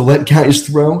want to let guys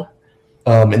throw.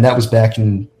 And that was back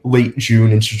in late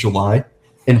June into July.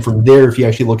 And from there, if you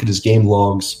actually look at his game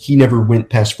logs, he never went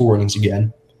past 4 innings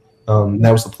again.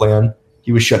 That was the plan.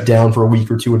 He was shut down for a week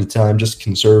or 2 at a time just to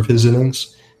conserve his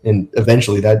innings. And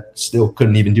eventually that still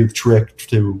couldn't even do the trick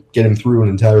to get him through an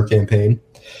entire campaign.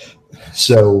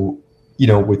 So,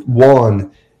 with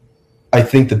Juan, I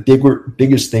think the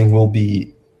biggest thing will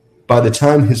be by the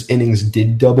time his innings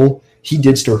did double, he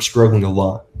did start struggling a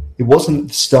lot. It wasn't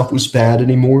the stuff was bad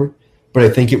anymore, but I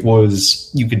think it was,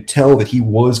 you could tell that he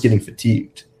was getting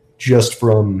fatigued just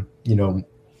from,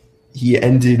 he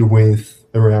ended with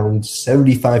around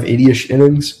 75, 80-ish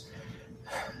innings,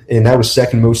 and that was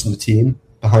second most in the team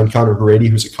behind Connor Grady,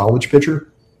 who's a college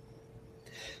pitcher.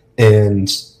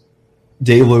 And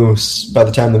Delos, by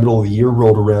the time the middle of the year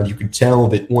rolled around, you could tell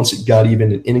that once it got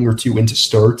even an inning or 2 into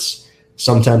starts,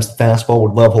 sometimes the fastball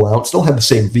would level out, still had the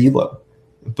same velo,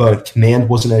 but command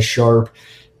wasn't as sharp.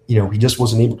 He just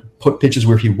wasn't able to put pitches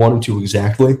where he wanted to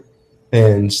exactly.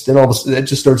 And then all of a sudden, that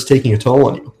just starts taking a toll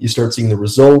on you. You start seeing the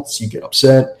results, you get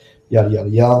upset, yada, yada,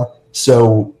 yada.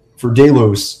 So for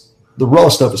Delos, the raw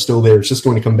stuff is still there. It's just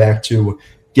going to come back to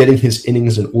getting his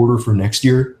innings in order for next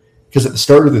year. Because at the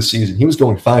start of the season, he was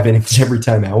going 5 innings every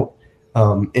time out.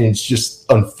 And it's just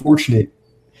unfortunate.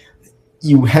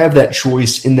 You have that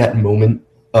choice in that moment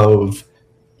of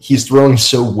he's throwing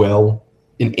so well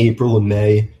in April and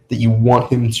May that you want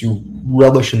him to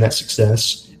relish in that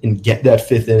success and get that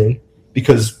 5th inning,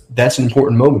 because that's an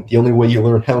important moment. The only way you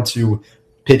learn how to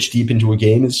pitch deep into a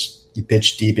game is you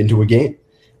pitch deep into a game.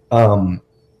 And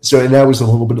that was a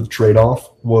little bit of the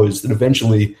trade-off, was that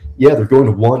eventually, they're going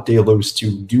to want Delos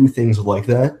to do things like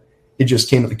that. It just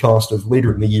came at the cost of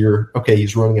later in the year, okay,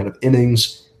 he's running out of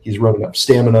innings, he's running out of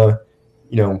stamina,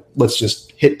 let's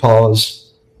just hit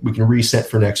pause, we can reset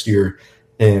for next year.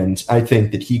 And I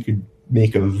think that he could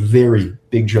make a very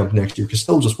big jump next year, because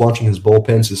still just watching his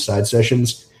bullpens, his side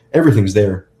sessions, everything's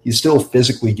there. He's still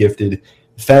physically gifted.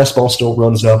 The fastball still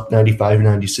runs up 95,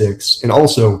 96. And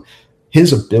also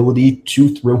his ability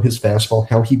to throw his fastball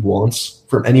how he wants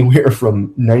from anywhere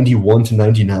from 91 to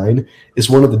 99 is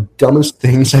one of the dumbest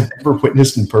things I've ever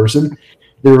witnessed in person.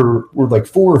 There were like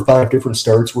 4 or 5 different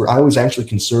starts where I was actually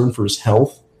concerned for his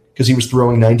health because he was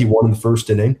throwing 91 in the first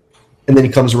inning. And then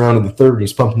he comes around in the third and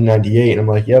he's pumping 98. And I'm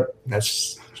like, yep,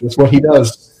 that's what he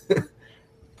does.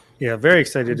 Yeah, very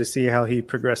excited to see how he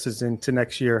progresses into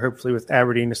next year, hopefully with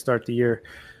Aberdeen to start the year.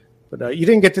 But you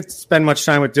didn't get to spend much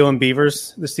time with Dylan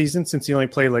Beavers this season since he only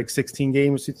played like 16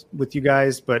 games with you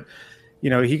guys. But,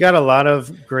 he got a lot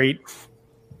of great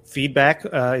feedback.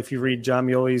 If you read John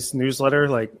Muley's newsletter,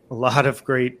 like a lot of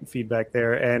great feedback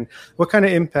there. And what kind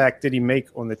of impact did he make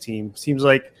on the team? Seems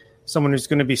like someone who's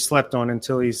going to be slept on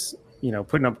until he's,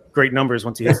 putting up great numbers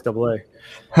once he hits AA.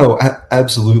 Oh,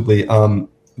 absolutely.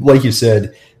 Like you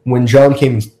said, when John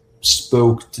came and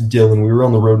spoke to Dylan, we were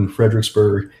on the road in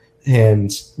Fredericksburg.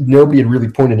 And nobody had really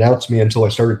pointed out to me until I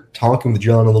started talking with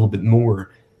John a little bit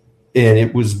more. And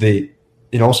it was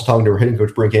and also talking to our hitting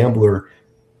coach, Brink Ambler,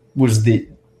 was that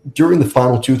during the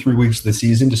final 2-3 weeks of the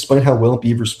season, despite how well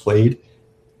Beavers played,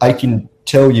 I can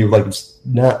tell you, like,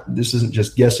 this isn't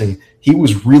just guessing, he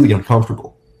was really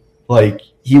uncomfortable. Like,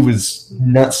 he was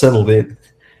not settled in.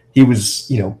 He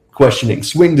was, questioning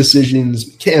swing decisions,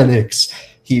 mechanics.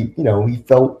 He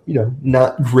felt,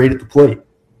 not great at the plate.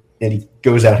 And he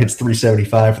goes out, hits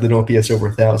 375 with an OPS over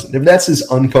 1,000. If that's his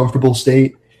uncomfortable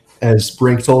state, as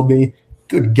Brink told me,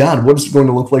 good God, what is it going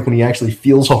to look like when he actually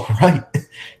feels all right,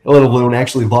 let alone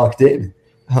actually locked in?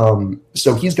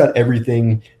 So he's got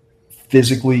everything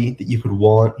physically that you could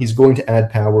want. He's going to add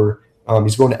power.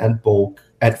 He's going to add bulk.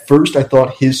 At first, I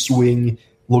thought his swing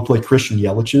looked like Christian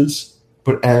Yelich's,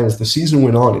 but as the season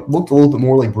went on, it looked a little bit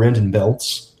more like Brandon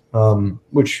Belt's,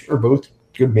 which are both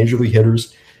good major league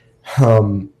hitters.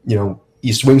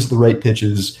 He swings the right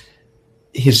pitches.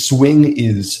 His swing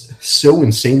is so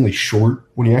insanely short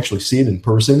when you actually see it in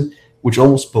person, which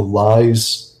almost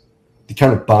belies the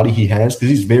kind of body he has because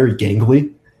he's very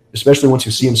gangly, especially once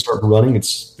you see him start running.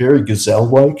 It's very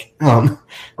gazelle-like,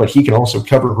 but he can also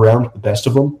cover ground with the best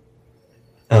of them.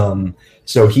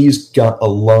 So he's got a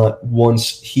lot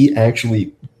once he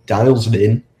actually dials it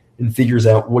in and figures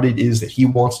out what it is that he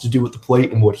wants to do at the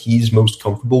plate and what he's most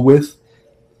comfortable with.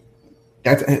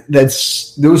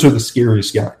 Those are the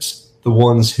scariest guys, the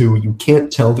ones who you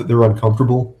can't tell that they're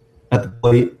uncomfortable at the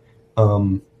plate,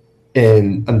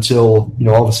 and until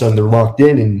all of a sudden they're locked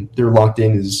in, and they're locked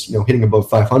in is hitting above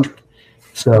 500.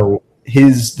 So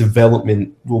his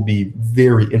development will be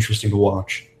very interesting to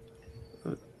watch.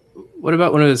 What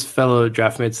about one of his fellow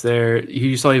draftmates there, who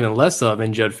you saw even less of,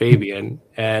 in Judd Fabian?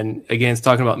 And again, it's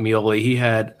talking about Meoli.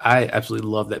 I absolutely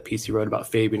love that piece he wrote about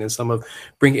Fabian and some of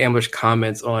Brink Ambler's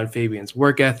comments on Fabian's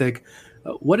work ethic.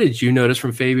 What did you notice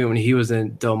from Fabian when he was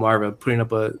in Delmarva, putting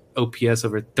up a OPS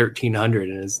over 1,300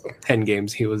 in his 10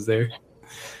 games he was there?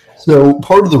 So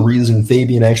part of the reason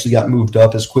Fabian actually got moved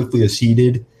up as quickly as he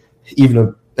did,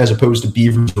 even as opposed to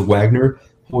Beavers or Wagner,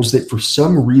 was that for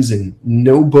some reason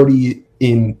nobody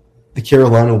in the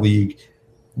Carolina League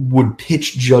would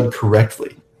pitch Judd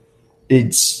correctly.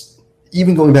 It's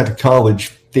even going back to college,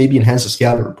 Fabian has a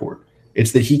scouting report.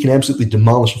 It's that he can absolutely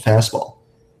demolish a fastball.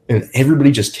 And everybody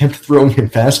just kept throwing him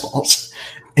fastballs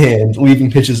and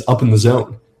leaving pitches up in the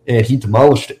zone. And he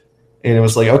demolished it. And it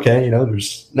was like, okay,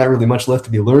 there's not really much left to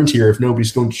be learned here if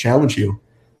nobody's going to challenge you.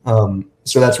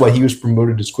 So that's why he was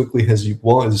promoted as quickly as he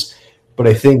was. But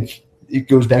I think it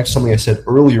goes back to something I said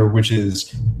earlier, which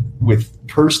is with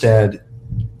Kjerstad,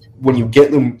 when you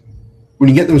get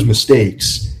those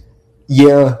mistakes,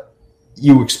 yeah,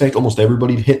 you expect almost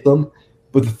everybody to hit them.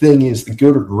 But the thing is, the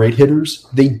good or great hitters,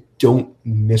 they don't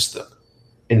miss them.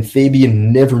 And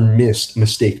Fabian never missed a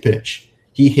mistake pitch.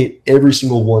 He hit every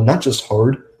single one, not just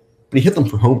hard, but he hit them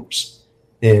for homers.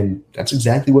 And that's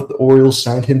exactly what the Orioles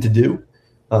signed him to do.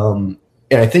 And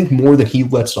I think more than he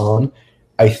lets on,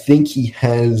 I think he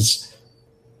has –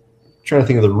 trying to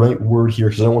think of the right word here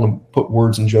because I don't want to put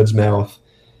words in Judd's mouth.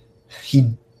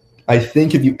 I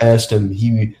think if you asked him,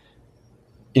 he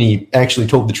actually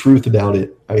told the truth about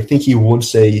it, I think he would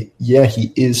say, yeah,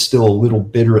 he is still a little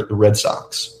bitter at the Red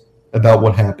Sox about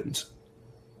what happened.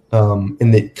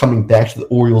 And that coming back to the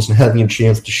Orioles and having a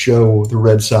chance to show the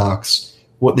Red Sox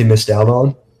what they missed out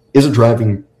on is a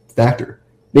driving factor.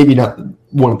 Maybe not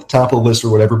one at the top of the list or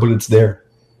whatever, but it's there.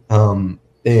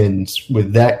 And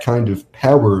with that kind of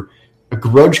power, a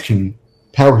grudge can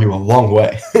power you a long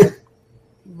way.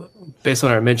 Based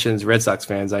on our mentions, Red Sox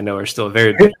fans I know are still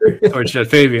very bitter towards Judd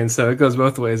Fabian, so it goes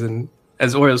both ways. And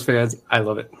as Orioles fans, I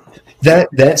love it.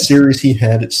 That series he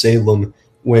had at Salem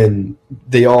when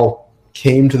they all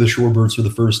came to the Shorebirds for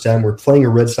the first time, were playing a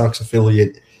Red Sox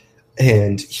affiliate,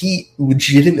 and he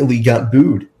legitimately got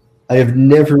booed. I have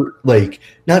never,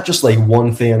 not just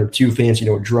one fan or two fans,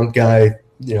 a drunk guy,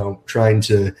 trying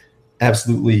to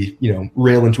absolutely,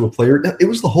 rail into a player. No, it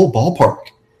was the whole ballpark.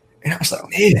 And I was like,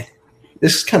 man,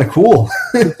 this is kind of cool.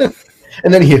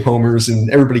 And then he hit homers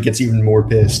and everybody gets even more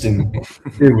pissed. And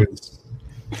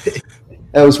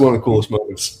that was one of the coolest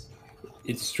moments.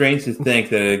 It's strange to think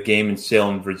that a game in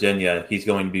Salem, Virginia, he's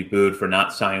going to be booed for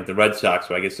not signing with the Red Sox.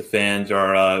 So I guess the fans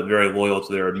are very loyal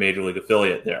to their major league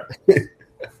affiliate there.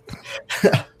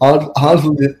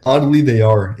 Oddly, they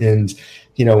are. And,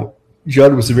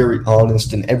 Judd was very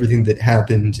honest in everything that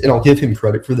happened, and I'll give him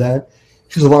credit for that,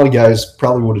 because a lot of guys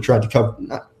probably would have tried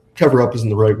to cover up isn't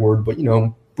the right word, but,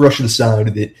 brush it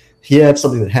aside that he had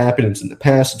something that happened, it's in the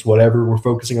past, it's whatever, we're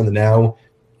focusing on the now.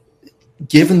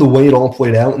 Given the way it all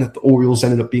played out and that the Orioles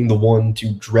ended up being the one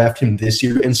to draft him this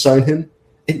year and sign him,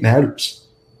 it matters.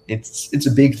 It's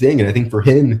a big thing. And I think for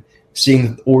him, seeing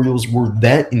that the Orioles were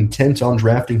that intent on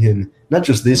drafting him, not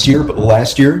just this year, but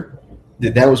last year,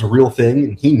 that was a real thing.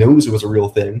 And he knows it was a real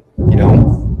thing,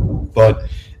 but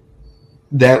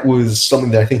that was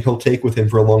something that I think he'll take with him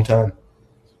for a long time.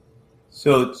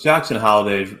 So Jackson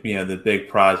Holliday, the big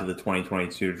prize of the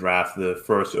 2022 draft, the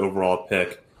first overall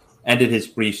pick, ended his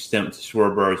brief stint with the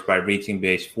Shorebirds by reaching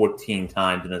base 14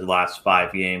 times in his last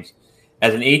 5 games.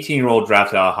 As an 18-year-old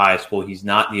drafted out of high school, he's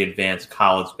not the advanced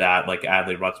college bat like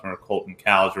Adley Rutschman or Colton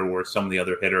Cowser or some of the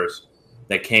other hitters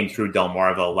that came through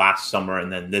Delmarva last summer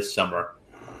and then this summer.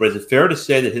 But is it fair to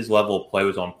say that his level of play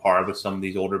was on par with some of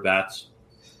these older bats?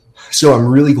 So I'm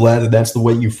really glad that that's the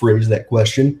way you phrased that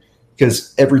question,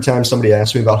 because every time somebody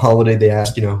asks me about Holliday, they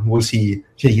ask, does he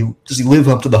live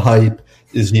up to the hype?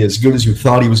 Is he as good as you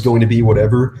thought he was going to be,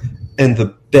 whatever? And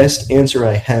the best answer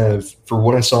I have for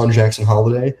what I saw in Jackson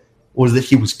Holliday was that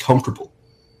he was comfortable,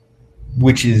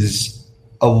 which is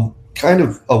a kind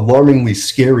of alarmingly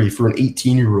scary for an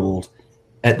 18-year-old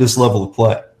at this level of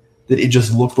play, that it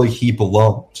just looked like he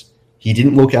belonged. He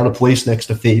didn't look out of place next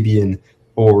to Fabian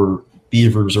or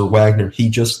Beavers or Wagner. He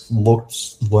just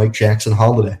looked like Jackson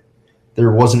Holliday.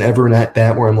 There wasn't ever an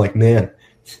at-bat where I'm like, man,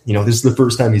 this is the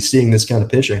first time he's seeing this kind of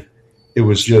pitching. It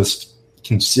was just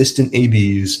consistent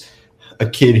ABs, a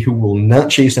kid who will not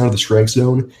chase out of the strike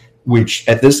zone, which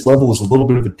at this level is a little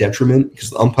bit of a detriment because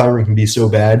the umpiring can be so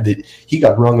bad that he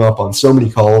got rung up on so many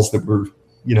calls that were,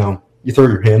 you throw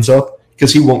your hands up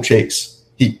because he won't chase.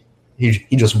 He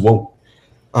just won't.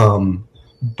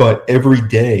 But every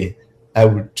day I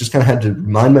would just kind of had to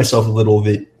remind myself a little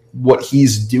that what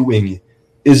he's doing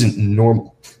isn't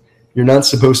normal. You're not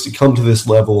supposed to come to this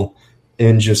level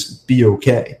and just be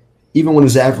okay. Even when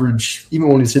he's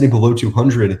hitting below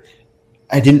 200,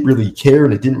 I didn't really care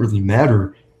and it didn't really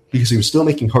matter because he was still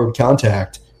making hard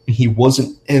contact and he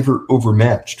wasn't ever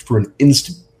overmatched for an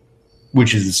instant,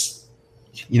 which is,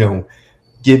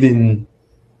 given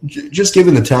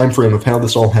the time frame of how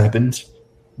this all happened,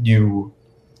 you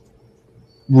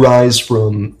rise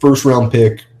from first round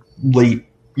pick, late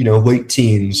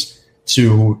teens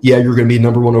to, you're going to be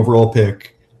number 1 overall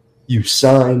pick. You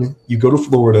sign, you go to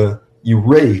Florida, you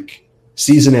rake,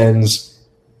 season ends.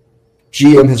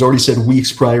 GM has already said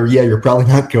weeks prior, you're probably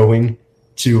not going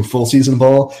to full season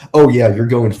ball. Oh, yeah, you're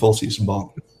going to full season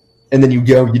ball. And then you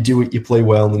go, you do it, you play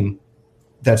well, and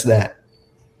that's that.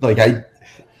 Like,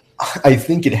 I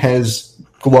think it has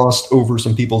glossed over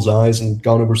some people's eyes and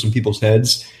gone over some people's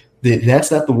heads that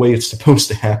that's not the way it's supposed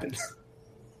to happen.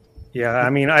 Yeah, I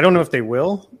mean, I don't know if they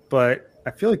will, but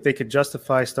I feel like they could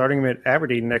justify starting him at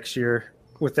Aberdeen next year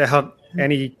without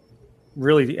any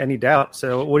doubt.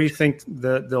 So what do you think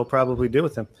they'll probably do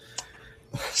with him?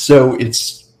 So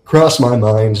it's crossed my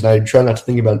mind, and I try not to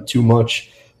think about it too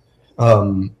much.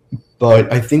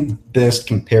 But I think the best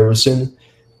comparison,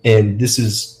 and this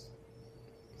is,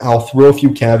 I'll throw a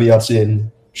few caveats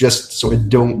in just so I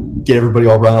don't get everybody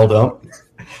all riled up.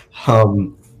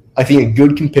 I think a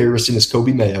good comparison is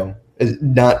Kobe Mayo.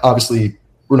 Not obviously,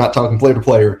 we're not talking player to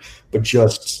player, but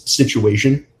just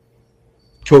situation.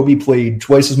 Kobe played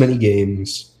twice as many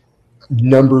games.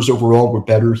 Numbers overall were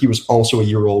better. He was also a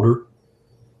year older.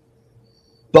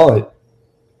 But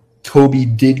Kobe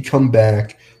did come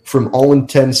back. From all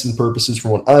intents and purposes,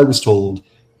 from what I was told,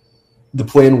 the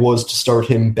plan was to start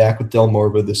him back with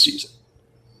Delmarva this season.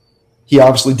 He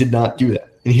obviously did not do that,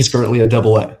 and he's currently at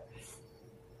AA.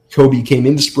 Kobe came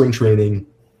into spring training,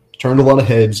 turned a lot of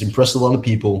heads, impressed a lot of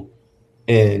people,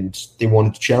 and they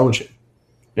wanted to challenge him.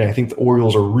 And I think the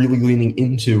Orioles are really leaning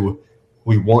into,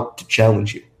 we want to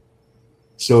challenge you.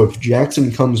 So if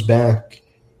Jackson comes back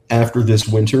after this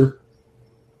winter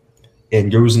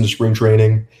and goes into spring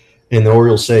training, and the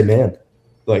Orioles say, man,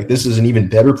 like, this is an even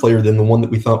better player than the one that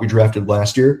we thought we drafted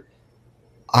last year,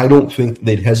 I don't think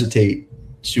they'd hesitate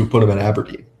to put him at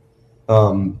Aberdeen.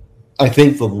 I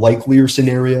think the likelier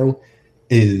scenario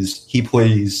is he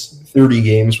plays 30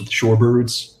 games with the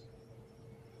Shorebirds,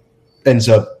 ends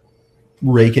up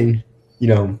raking,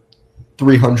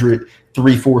 300,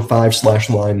 345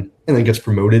 /line, and then gets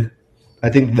promoted. I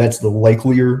think that's the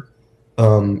likelier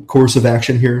course of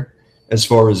action here, as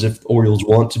far as if the Orioles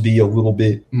want to be a little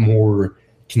bit more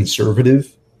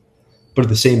conservative. But at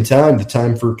the same time, the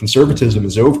time for conservatism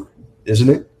is over, isn't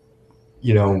it?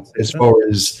 As far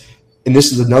as, and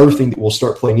this is another thing that we'll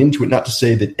start playing into it, not to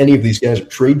say that any of these guys are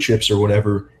trade chips or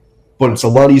whatever, but it's a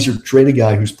lot easier to trade a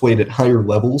guy who's played at higher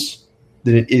levels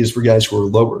than it is for guys who are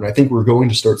lower. And I think we're going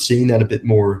to start seeing that a bit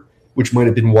more, which might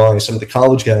have been why some of the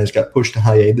college guys got pushed to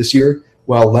high A this year,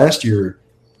 while last year,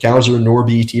 Cowser,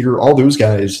 Norby, Teeter, all those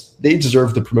guys, they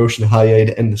deserved the promotion to high A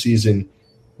to end the season,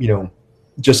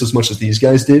 just as much as these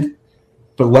guys did.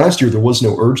 But last year, there was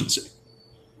no urgency.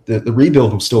 The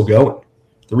rebuild was still going.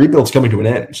 The rebuild's coming to an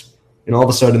end. And all of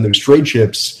a sudden, those trade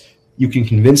chips, you can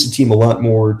convince a team a lot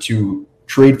more to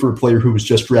trade for a player who was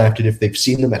just drafted if they've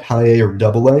seen them at high A or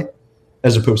double A,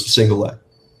 as opposed to single A.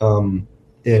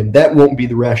 And that won't be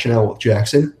the rationale with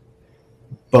Jackson.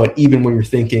 But even when you're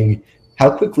thinking,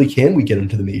 how quickly can we get him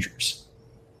to the majors?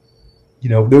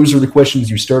 Those are the questions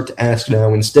you start to ask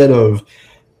now instead of,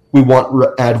 we want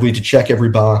Adley to check every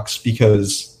box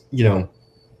because,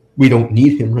 we don't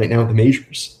need him right now at the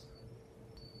majors.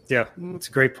 Yeah, that's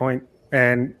a great point.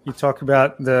 And you talk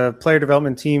about the player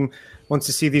development team wants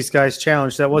to see these guys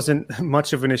challenged. That wasn't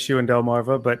much of an issue in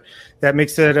Delmarva, but that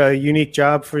makes it a unique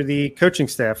job for the coaching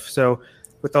staff. So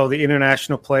with all the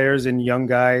international players and young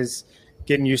guys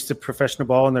getting used to professional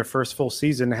ball in their first full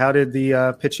season, how did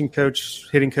the pitching coach,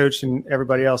 hitting coach, and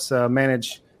everybody else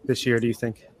manage this year, do you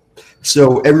think?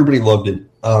 So everybody loved it.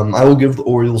 I will give the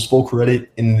Orioles full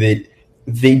credit in that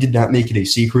they did not make it a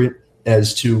secret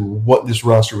as to what this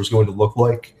roster was going to look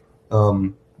like.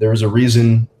 There was a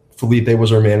reason Felipe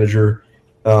was our manager,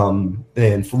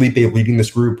 and Felipe leading this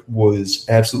group was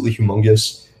absolutely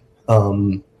humongous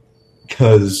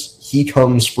because he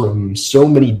comes from so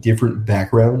many different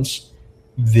backgrounds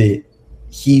that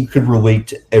he could relate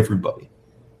to everybody.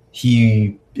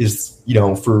 He is,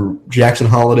 for Jackson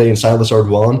Holiday and Silas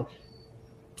Ardoin,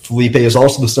 Felipe is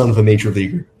also the son of a major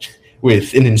leaguer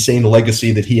with an insane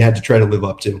legacy that he had to try to live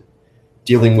up to.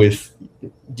 Dealing with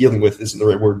isn't the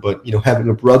right word, but having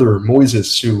a brother,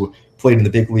 Moises, who played in the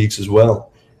big leagues as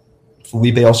well.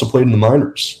 Felipe also played in the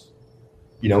minors.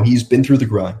 He's been through the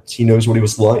grind. He knows what he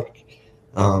was like.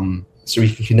 So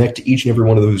he can connect to each and every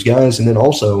one of those guys. And then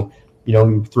also,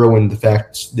 you throw in the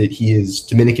fact that he is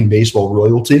Dominican baseball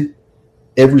royalty.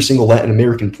 Every single Latin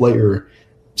American player,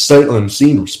 sight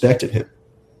unseen, respected him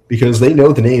because they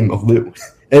know the name of Lou.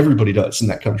 Everybody does in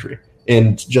that country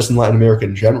and just in Latin America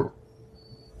in general.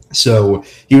 So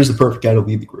he was the perfect guy to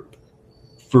lead the group.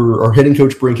 For our hitting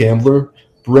coach, Brink Ambler,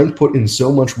 Brink put in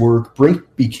so much work. Brink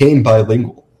became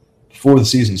bilingual before the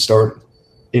season started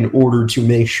in order to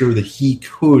make sure that he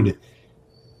could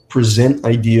present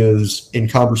ideas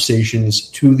and conversations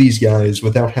to these guys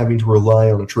without having to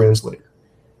rely on a translator.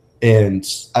 And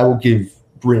I will give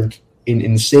Brink an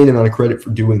insane amount of credit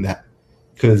for doing that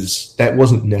because that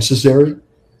wasn't necessary,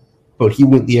 but he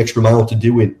went the extra mile to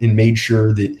do it and made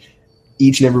sure that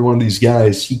each and every one of these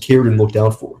guys he cared and looked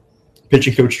out for.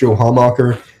 Pitching coach Joe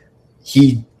Hallmacher,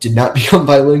 he did not become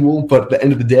bilingual, but at the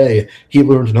end of the day, he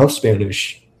learned enough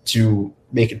Spanish to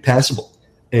make it passable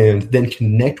and then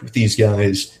connect with these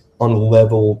guys on a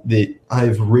level that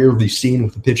I've rarely seen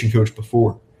with a pitching coach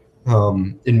before,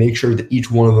 and make sure that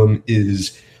each one of them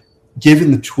is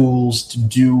given the tools to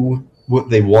do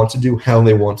what they want to do, how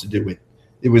they want to do it.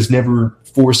 It was never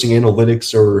forcing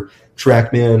analytics or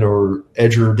TrackMan or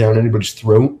Edger down anybody's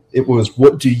throat. It was,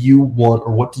 what do you want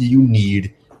or what do you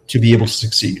need to be able to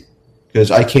succeed?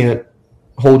 Because I can't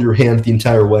hold your hand the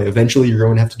entire way. Eventually, you're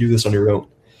going to have to do this on your own.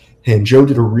 And Joe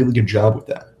did a really good job with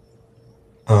that.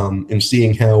 And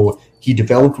seeing how he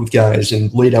developed with guys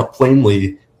and laid out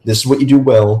plainly, this is what you do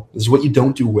well, this is what you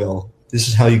don't do well, this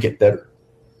is how you get better.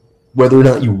 Whether or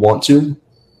not you want to,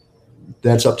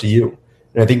 that's up to you.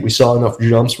 And I think we saw enough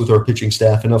jumps with our pitching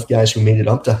staff, enough guys who made it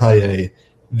up to high A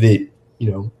that,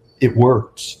 it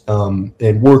worked.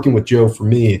 And working with Joe, for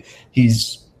me,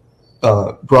 he's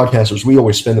broadcasters, we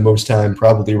always spend the most time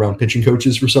probably around pitching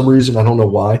coaches for some reason. I don't know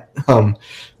why.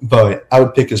 But I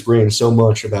would pick his brain so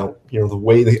much about, the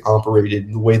way they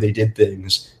operated, the way they did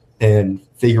things, and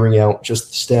figuring out just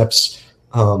the steps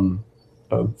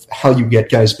of how you get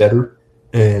guys better,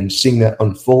 and seeing that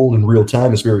unfold in real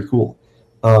time is very cool.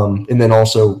 And then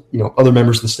also, other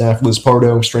members of the staff, Liz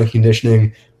Pardo, strength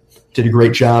conditioning, did a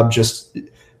great job.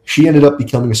 She ended up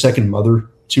becoming a second mother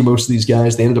to most of these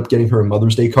guys. They ended up getting her a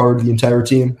Mother's Day card, the entire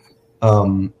team.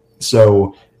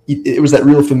 So it was that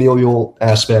real familial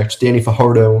aspect. Danny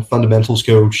Fajardo, fundamentals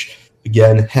coach,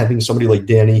 again, having somebody like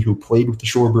Danny who played with the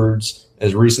Shorebirds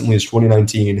as recently as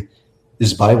 2019,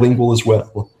 is bilingual as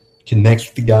well, connect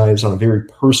with the guys on a very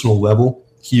personal level,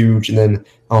 huge. And then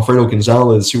Alfredo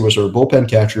Gonzalez, who was our bullpen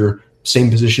catcher, same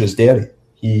position as Danny.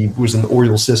 He was in the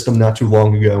Orioles system not too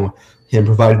long ago and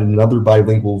provided another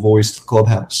bilingual voice to the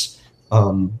clubhouse.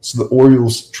 So the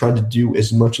Orioles tried to do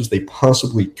as much as they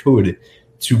possibly could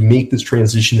to make this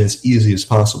transition as easy as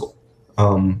possible,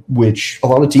 which a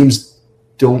lot of teams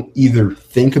don't either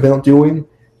think about doing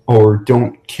or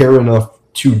don't care enough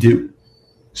to do.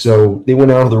 So they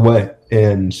went out of their way.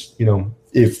 And,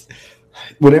 if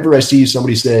whenever I see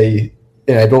somebody say,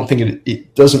 and I don't think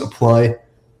it doesn't apply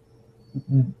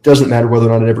doesn't matter whether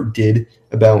or not it ever did,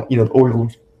 about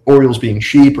the Orioles being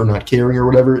sheep or not caring or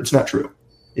whatever. It's not true.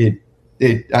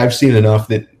 I've seen enough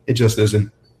that it just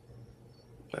isn't.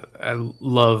 I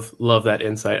love that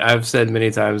insight. I've said many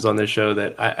times on this show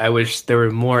that I wish there were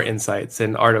more insights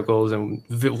and articles and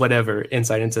whatever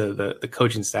insight into the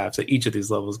coaching staffs at each of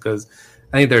these levels, because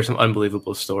I think there are some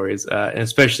unbelievable stories, and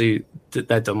especially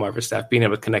that Delmarva staff being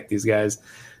able to connect these guys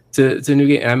to new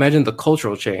game. And I imagine the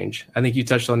cultural change. I think you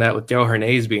touched on that with Daryl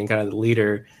Hernandez being kind of the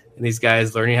leader, and these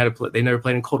guys learning how to play. They never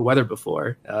played in cold weather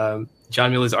before.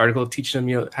 John Mueller's article teaching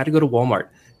them how to go to Walmart,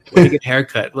 where to get a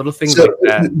haircut, little things like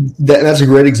that. That's a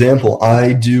great example.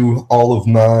 I do all of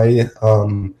my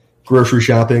grocery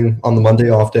shopping on the Monday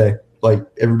off day, like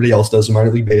everybody else does in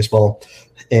minor league baseball.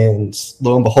 And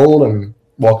lo and behold, I'm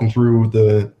walking through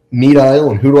the meat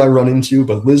aisle, and who do I run into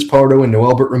but Liz Pardo and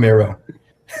Noelbert Romero?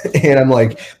 And I'm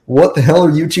like, what the hell are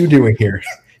you two doing here?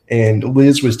 And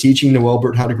Liz was teaching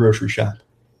Noelbert how to grocery shop,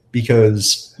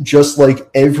 because just like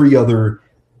every other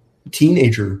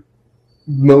teenager,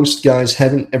 most guys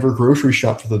haven't ever grocery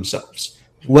shopped for themselves,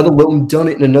 let alone done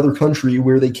it in another country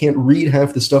where they can't read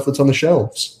half the stuff that's on the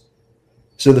shelves.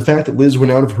 So the fact that Liz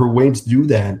went out of her way to do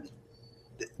that,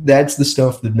 that's the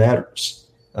stuff that matters.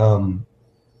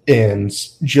 And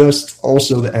just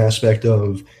also the aspect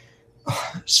of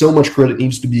so much credit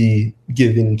needs to be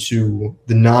given to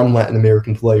the non-Latin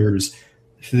American players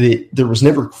that there was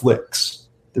never cliques.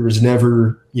 There was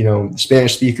never, the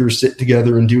Spanish speakers sit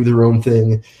together and do their own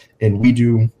thing, and we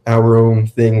do our own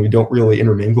thing. We don't really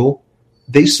intermingle.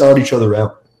 They sought each other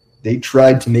out. They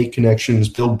tried to make connections,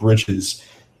 build bridges.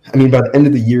 I mean, by the end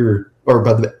of the year, or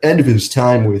by the end of his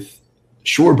time with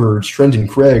Shorebirds, Trenton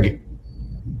Craig,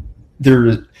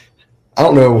 I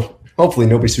don't know, hopefully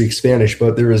nobody speaks Spanish,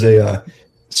 but there is a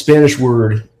Spanish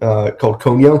word called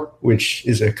coño, which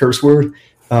is a curse word,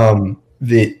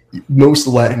 that most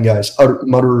of the Latin guys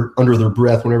mutter under their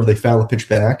breath whenever they foul a pitch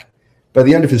back. By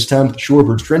the end of his time with the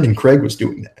Shorebirds, Trenton Craig was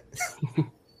doing that.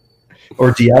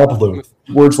 Or Diablo,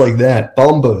 words like that,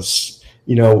 bombas,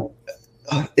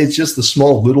 it's just the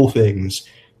small little things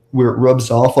where it rubs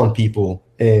off on people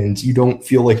and you don't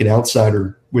feel like an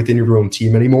outsider within your own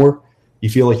team anymore. You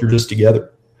feel like you're just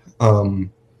together.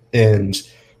 And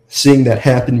seeing that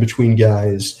happen between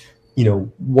guys,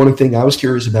 one thing I was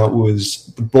curious about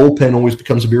was the bullpen always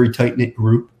becomes a very tight-knit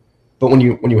group. But when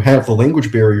you have the language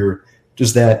barrier,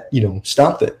 does that,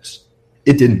 stop things?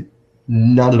 It didn't.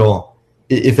 Not at all.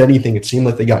 If anything, it seemed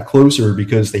like they got closer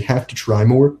because they have to try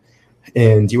more.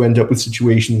 And you end up with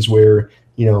situations where,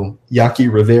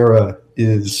 Yaki Rivera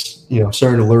is,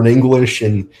 starting to learn English,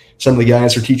 and some of the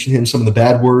guys are teaching him some of the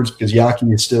bad words because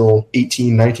Yaki is still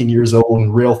 18, 19 years old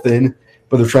and rail thin,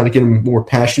 but they're trying to get him more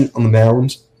passionate on the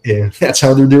mound, and that's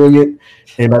how they're doing it.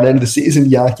 And by the end of the season,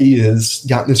 Yaki has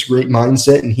gotten this great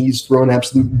mindset, and he's throwing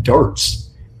absolute darts.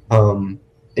 And,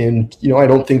 I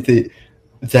don't think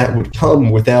that would come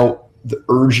without the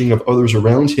urging of others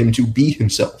around him to be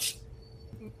himself.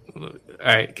 All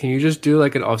right, can you just do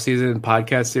like an off-season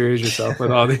podcast series yourself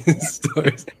with all these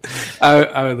stories?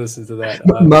 I would listen to that.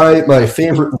 My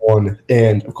favorite one,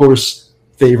 and of course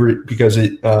favorite because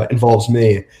it involves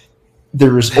me,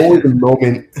 there is always a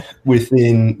moment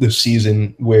within the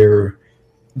season where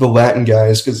the Latin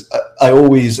guys, because I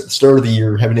always at the start of the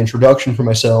year have an introduction for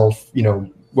myself,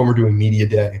 when we're doing media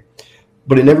day,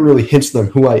 but it never really hits them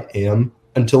who I am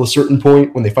until a certain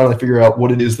point when they finally figure out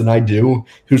what it is that I do,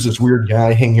 who's this weird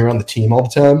guy hanging around the team all the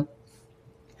time,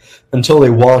 until they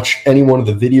watch any one of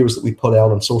the videos that we put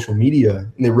out on social media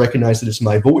and they recognize that it's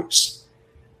my voice.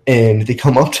 And they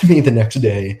come up to me the next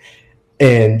day,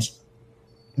 and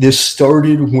this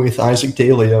started with Isaac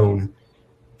De Leon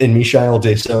and Michael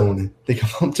Deson. They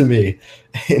come up to me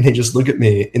and they just look at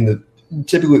me.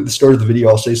 Typically at the start of the video,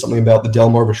 I'll say something about the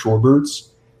Delmarva Shorebirds.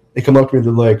 They come up to me,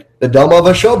 they're like, the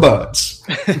Delmarva Shorebirds.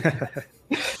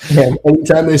 And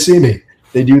anytime they see me,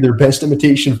 they do their best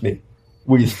imitation of me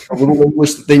with a little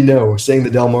English that they know, saying the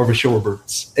Delmarva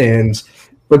Shorebirds.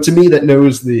 But to me, that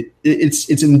knows that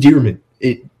it's endearment.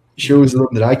 It shows them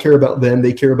that I care about them,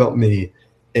 they care about me,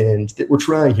 and that we're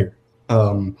trying here. I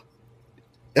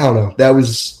don't know. That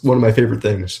was one of my favorite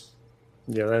things.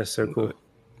 Yeah, that is so cool.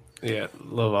 Yeah,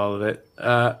 love all of it.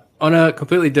 On a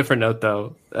completely different note,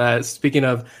 though, speaking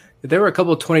of, there were a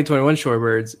couple of 2021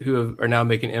 Shorebirds who are now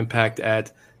making impact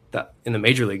in the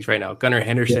major leagues right now. Gunnar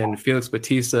Henderson, Felix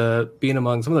Bautista being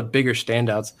among some of the bigger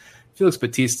standouts. Felix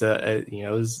Bautista,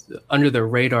 is under the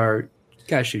radar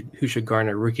guy who should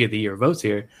garner Rookie of the Year votes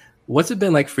here. What's it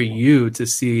been like for you to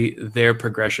see their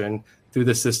progression through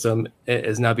the system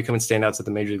as now becoming standouts at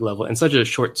the major league level in such a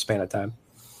short span of time?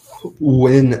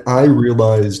 when I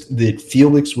realized that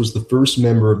Felix was the first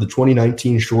member of the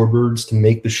 2019 Shorebirds to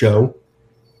make the show,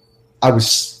 I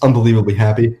was unbelievably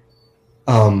happy.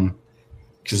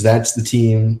 Because that's the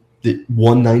team that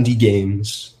won 90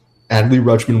 games. Adley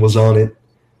Rutschman was on it.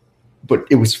 But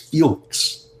it was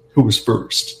Felix who was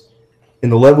first.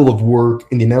 And the level of work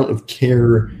and the amount of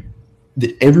care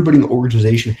that everybody in the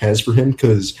organization has for him,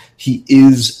 because he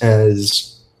is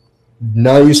as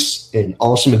nice and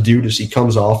awesome a dude as he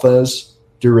comes off as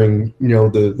during,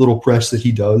 the little press that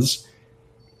he does.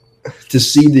 To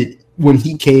see that when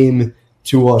he came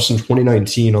to us in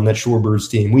 2019 on that Shorebirds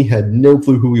team, we had no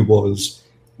clue who he was,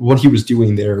 what he was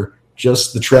doing there,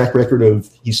 just the track record of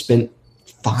he spent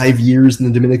 5 years in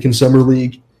the Dominican Summer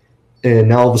League, and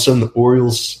now all of a sudden the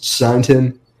Orioles signed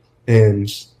him, and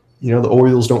the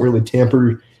Orioles don't really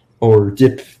tamper or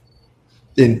dip.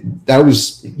 And he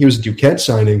was a Duquette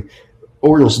signing.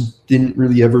 Orioles didn't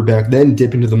really ever back then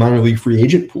dip into the minor league free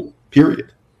agent pool,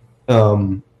 period.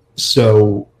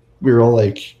 So we were all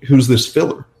like, who's this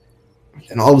filler?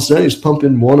 And all of a sudden he's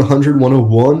pumping 100,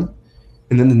 101,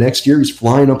 and then the next year he's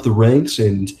flying up the ranks.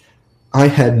 And I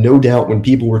had no doubt when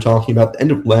people were talking about the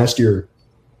end of last year,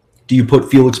 do you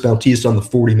put Felix Bautista on the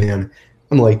 40-man?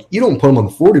 I'm like, you don't put him on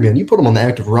the 40-man, you put him on the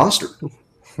active roster.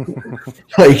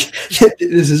 Like,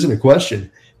 this isn't a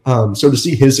question. So to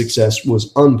see his success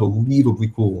was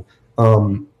unbelievably cool.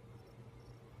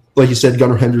 Like you said,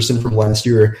 Gunnar Henderson from last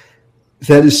year,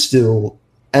 that is still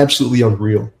absolutely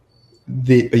unreal.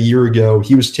 A year ago,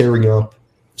 he was tearing up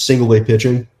single-A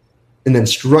pitching, and then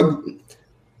struggling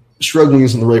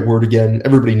isn't the right word again.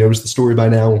 Everybody knows the story by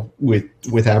now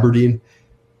with Aberdeen.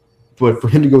 But for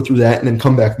him to go through that and then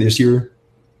come back this year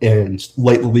and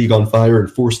light the league on fire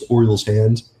and force the Orioles'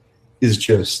 hand is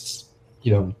just,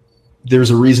 there's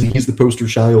a reason he's the poster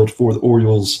child for the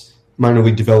Orioles minor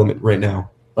league development right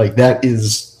now. Like,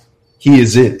 he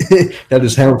is it. That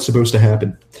is how it's supposed to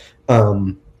happen.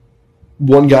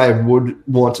 One guy I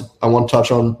want to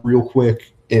touch on real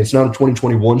quick, and it's not a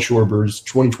 2021 Shorebird, it's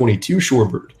 2022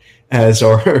 Shorebird. As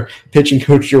our pitching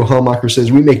coach Joe Hallmacher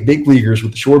says, we make big leaguers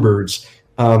with the Shorebirds.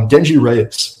 Denji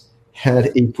Reyes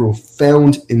had a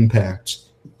profound impact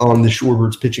on the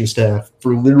Shorebirds pitching staff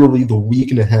for literally the week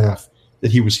and a half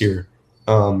that he was here.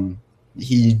 Another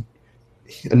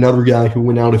guy who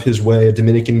went out of his way, a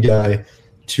Dominican guy,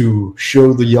 to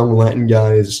show the young Latin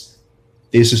guys,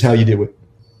 this is how you do it.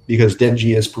 Because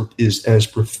Denji is as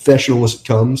professional as it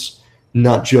comes,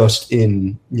 not just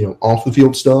in off the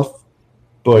field stuff,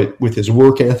 but with his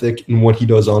work ethic and what he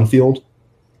does on field.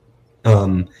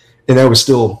 And that was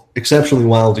still exceptionally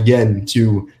wild again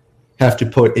to have to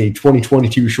put a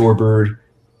 2022 Shorebird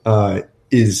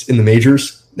is in the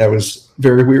majors. That was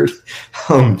very weird.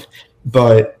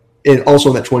 But also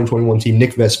on that 2021 team,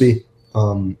 Nick Vespi,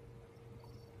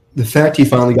 the fact he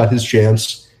finally got his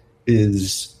chance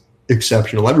is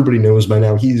exceptional. Everybody knows by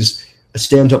now he's a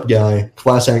stand-up guy,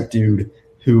 class act dude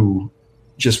who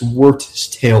just worked his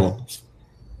tail off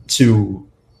to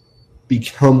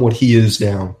become what he is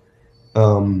now.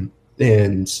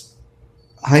 And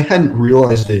I hadn't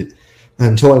realized it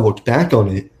until I looked back on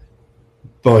it,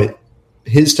 but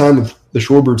his time with the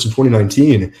Shorebirds in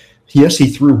 2019, yes, he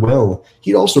threw well.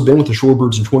 He'd also been with the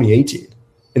Shorebirds in 2018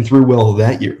 and threw well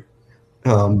that year.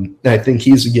 I think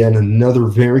he's, again, another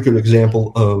very good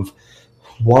example of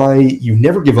why you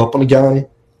never give up on a guy,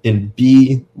 and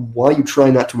B, why you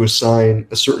try not to assign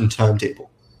a certain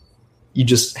timetable. You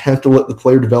just have to let the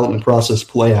player development process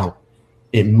play out.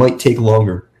 It might take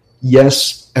longer.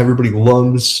 Yes, everybody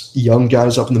loves young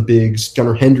guys up in the bigs,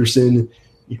 Gunnar Henderson,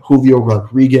 Julio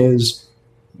Rodriguez.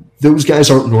 Those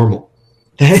guys aren't normal.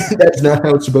 That's not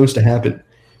how it's supposed to happen.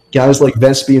 Guys like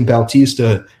Vespi and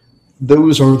Bautista,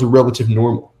 those are the relative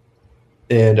normal.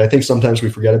 And I think sometimes we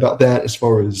forget about that as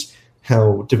far as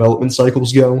how development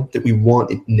cycles go, that we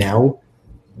want it now.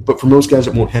 But for most guys,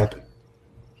 it won't happen.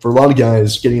 For a lot of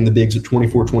guys, getting in the bigs at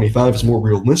 24, 25 is more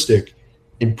realistic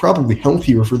and probably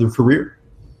healthier for their career.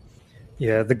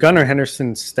 Yeah, the Gunnar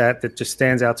Henderson stat that just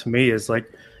stands out to me is,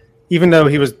 like, even though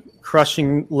he was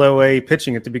crushing low-A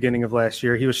pitching at the beginning of last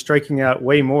year, he was striking out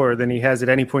way more than he has at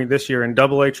any point this year in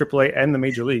AA, AAA, and the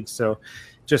major leagues. So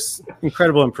just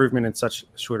incredible improvement in such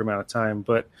a short amount of time.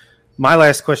 But my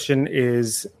last question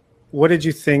is, what did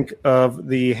you think of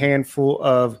the handful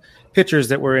of pitchers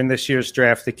that were in this year's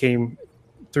draft that came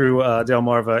through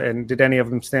Delmarva, and did any of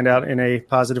them stand out in a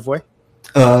positive way?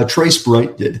 Trace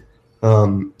Bright did.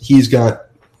 He's got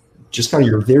just kind of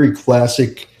your very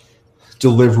classic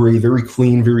delivery, very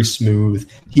clean, very smooth.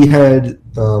 He had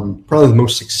probably the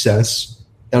most success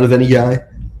out of any guy,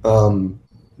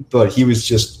 but he was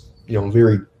just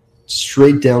very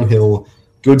straight downhill,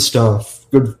 Good stuff.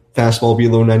 Good fastball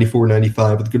below 94,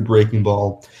 95 with a good breaking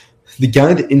ball. The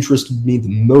guy that interested me the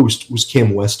most was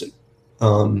Cam Weston.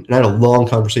 And I had a long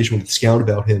conversation with the scout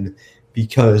about him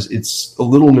because it's a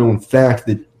little known fact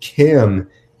that Cam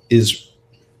is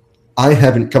 – I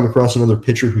haven't come across another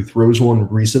pitcher who throws one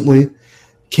recently.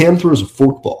 Cam throws a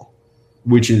forkball,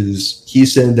 which is – he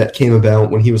said that came about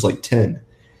when he was like 10.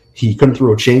 He couldn't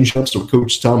throw a changeup, so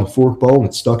Coach taught him a forkball, and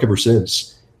it's stuck ever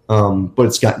since. But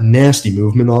it's got nasty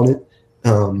movement on it.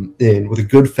 And with a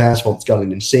good fastball, it's got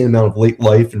an insane amount of late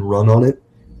life and run on it.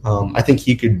 I think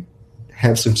he could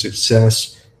have some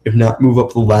success, if not move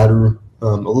up the ladder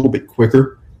a little bit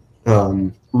quicker.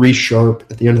 Reese Sharp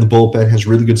at the end of the bullpen has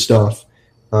really good stuff.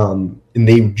 And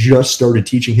they just started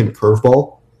teaching him a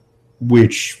curveball,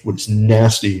 which was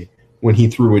nasty when he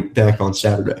threw it back on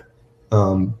Saturday.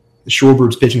 The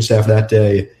Shorebirds pitching staff that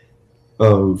day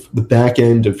of the back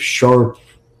end of Sharp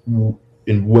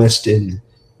and Weston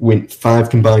went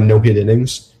 5 combined no-hit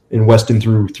innings, and Weston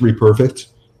threw 3 perfect.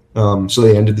 So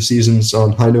they ended the seasons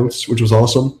on high notes, which was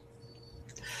awesome.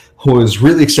 Was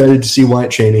really excited to see Wyatt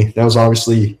Cheney. That was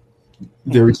obviously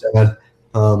very sad.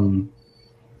 I'm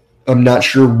not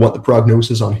sure what the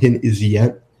prognosis on him is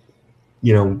yet.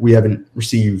 We haven't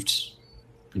received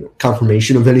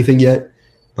confirmation of anything yet.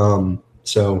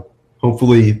 So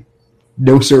hopefully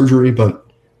no surgery, but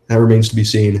that remains to be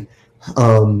seen.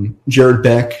 Jared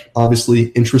Beck, obviously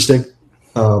interesting.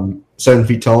 7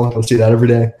 feet tall. I don't see that every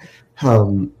day.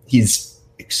 He's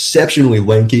exceptionally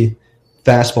lanky.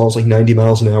 Fastball's like 90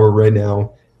 miles an hour right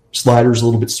now. Slider's a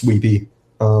little bit sweepy.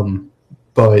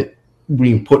 But when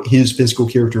you put his physical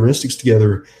characteristics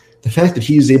together, the fact that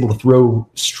he's able to throw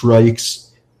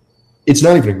strikes, it's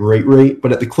not even a great rate,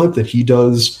 but at the clip that he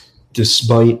does,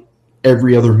 despite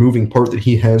every other moving part that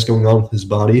he has going on with his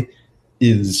body,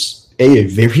 is A,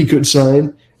 very good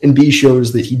sign, and B,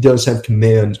 shows that he does have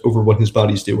command over what his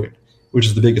body's doing, which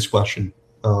is the biggest question.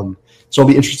 So I'll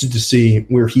be interested to see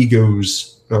where he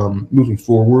goes moving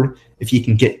forward, if he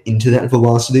can get into that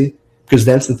velocity, because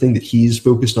that's the thing that he's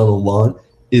focused on a lot,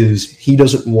 is he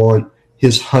doesn't want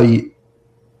his height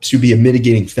to be a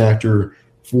mitigating factor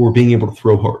for being able to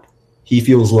throw hard. He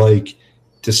feels like,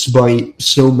 despite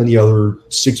so many other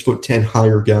 6'10"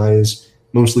 higher guys,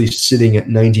 mostly sitting at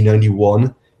 90,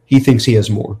 91, he thinks he has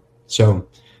more. So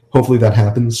hopefully that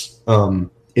happens.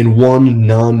 And one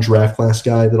non-draft class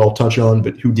guy that I'll touch on,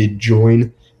 but who did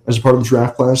join as a part of the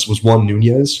draft class, was Juan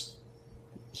Nunez.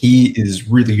 He is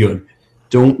really good.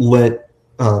 Don't let,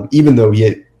 even though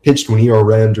he pitched when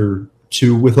ERA under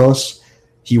 2 with us,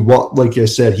 he walked, like I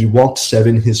said, he walked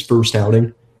 7 his first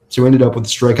outing. So ended up with a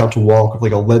strikeout to walk of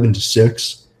like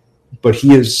 11-6. But he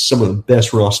has some of the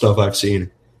best raw stuff I've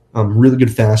seen. Really good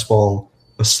fastball,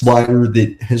 a slider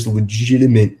that has a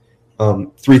legitimate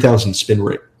 3,000 spin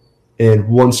rate. And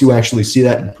once you actually see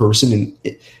that in person,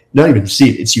 and not even see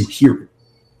it, it's you hear it.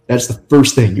 That's the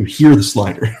first thing. You hear the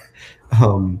slider.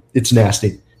 It's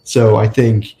nasty. So I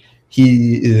think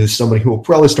he is somebody who will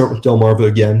probably start with Delmarva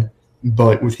again.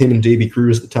 But with him and Davey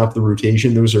Cruz at the top of the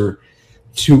rotation, those are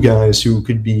 2 guys who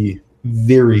could be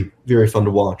very, very fun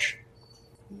to watch.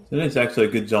 It is actually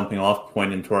a good jumping off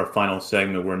point into our final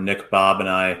segment where Nick, Bob, and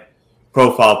I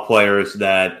profile players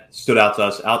that stood out to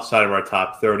us outside of our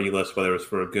top 30 list, whether it was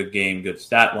for a good game, good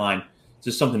stat line,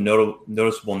 just something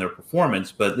noticeable in their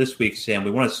performance. But this week, Sam,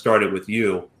 we want to start it with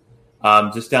you.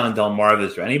 Just down in Delmarva,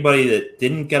 is there anybody that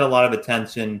didn't get a lot of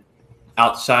attention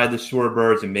outside the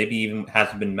Shorebirds and maybe even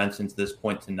hasn't been mentioned to this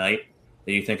point tonight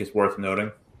that you think is worth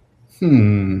noting?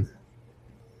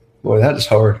 Boy, that is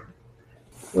hard.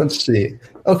 Let's see.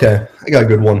 Okay, I got a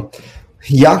good one.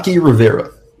 Yaki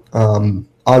Rivera.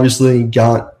 Obviously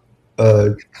got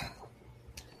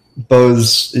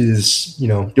Buzz is,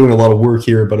 doing a lot of work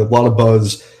here, but a lot of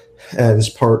buzz as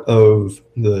part of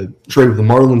the trade with the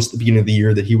Marlins at the beginning of the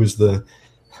year that he was the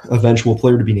eventual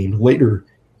player to be named later.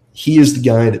 He is the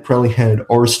guy that probably had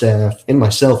our staff, and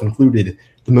myself included,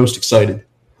 the most excited.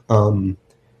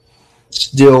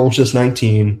 Still just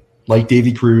 19, like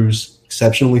Davey Cruz,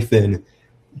 exceptionally thin,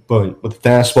 but with a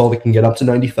fastball that can get up to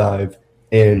 95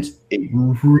 and a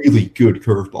really good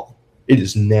curveball. It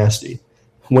is nasty.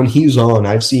 When he's on,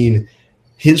 I've seen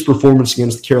his performance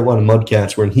against the Carolina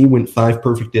Mudcats, when he went 5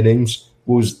 perfect innings,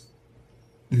 was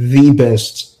the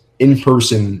best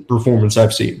in-person performance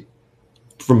I've seen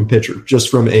from a pitcher, just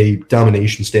from a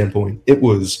domination standpoint. It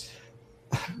was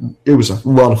a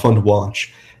lot of fun to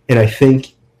watch. And I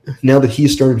think now that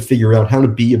he's started to figure out how to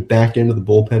be a back end of the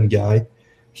bullpen guy,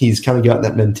 he's kind of got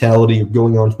that mentality of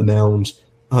going onto the mound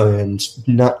and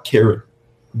not caring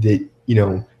that,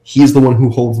 he's the one who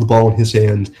holds the ball in his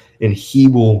hand and he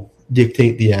will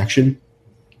dictate the action.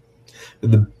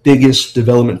 the biggest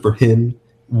development for him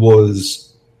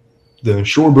was the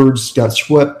Shorebirds got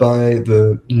swept by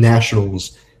the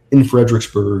Nationals in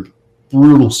Fredericksburg.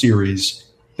 Brutal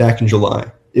series back in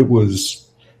July.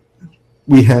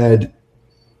 We had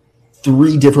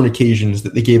 3 different occasions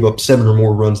that they gave up 7 or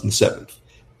more runs in the 7th.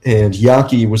 And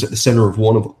Yaki was at the center of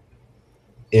one of them.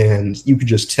 And you could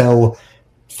just tell,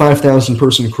 5,000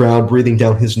 person crowd breathing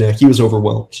down his neck. He was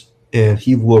overwhelmed. And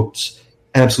he looked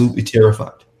absolutely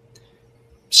terrified.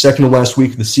 Second to last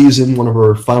week of the season, one of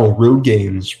our final road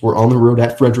games, we're on the road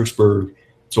at Fredericksburg.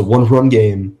 It's a 1-run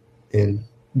game. And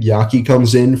Yaki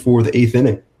comes in for the 8th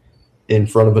inning in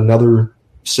front of another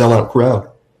sellout crowd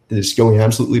that is going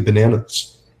absolutely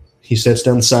bananas. He sets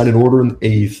down the sided order in the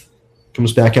 8th,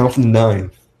 comes back out from the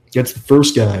 9th, gets the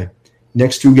first guy,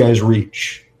 next 2 guys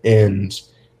reach, and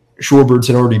Shorebirds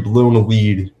had already blown a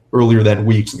lead earlier that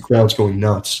week, so the crowd's going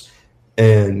nuts.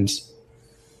 And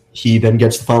he then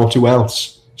gets the final 2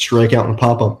 outs, strikeout and a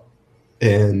pop-up.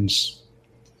 And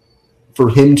for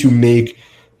him to make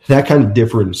that kind of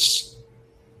difference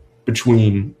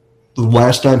between the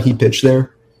last time he pitched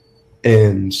there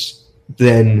and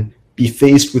then be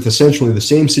faced with essentially the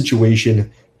same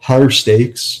situation, higher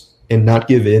stakes, and not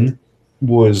give in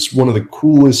was one of the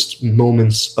coolest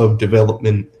moments of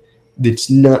development that's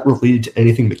not related to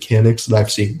anything mechanics that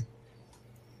I've seen.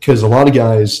 Because a lot of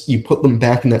guys, you put them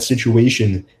back in that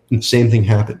situation and the same thing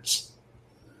happens.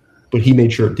 But he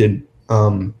made sure it didn't.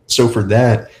 So for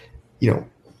that,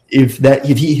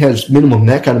 if he has minimum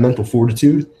that kind of mental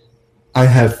fortitude, I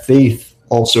have faith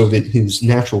also that his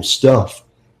natural stuff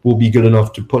will be good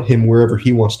enough to put him wherever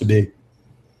he wants to be.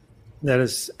 That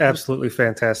is absolutely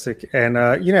fantastic. And,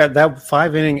 that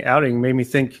 5-inning outing made me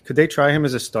think, could they try him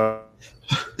as a starter?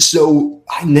 So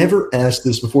I never asked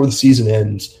this before the season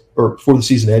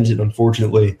ended,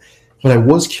 unfortunately. But I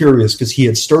was curious because he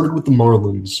had started with the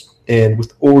Marlins, and with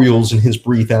the Orioles in his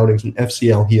brief outings in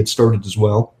FCL, he had started as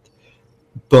well.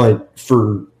 But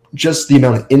for just the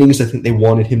amount of innings I think they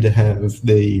wanted him to have,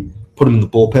 they put him in the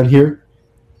bullpen here.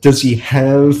 Does he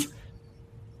have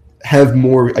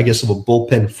more, I guess, of a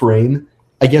bullpen frame?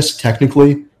 I guess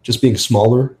technically, just being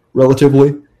smaller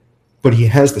relatively. But he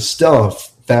has the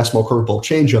stuff, fastball, curveball,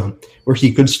 changeup, where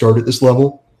he could start at this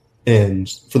level. And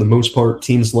for the most part,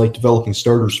 teams like developing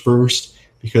starters first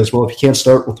because, well, if you can't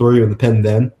start, we'll throw you in the pen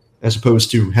then, as opposed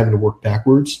to having to work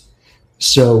backwards.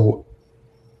 So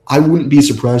I wouldn't be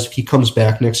surprised if he comes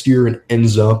back next year and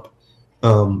ends up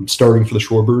starting for the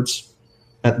Shorebirds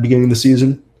at the beginning of the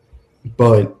season.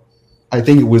 But I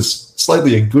think it was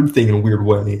slightly a good thing in a weird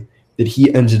way that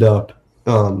he ended up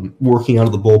working out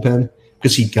of the bullpen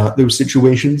because he got those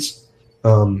situations.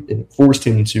 And it forced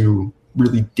him to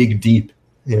really dig deep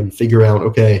and figure out,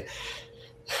 okay,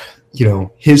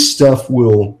 his stuff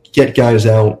will get guys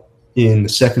out in the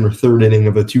 2nd or 3rd inning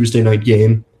of a Tuesday night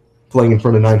game playing in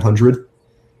front of 900.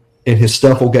 And his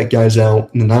stuff will get guys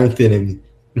out in the 9th inning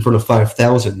in front of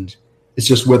 5,000. It's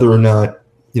just whether or not,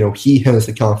 he has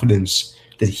the confidence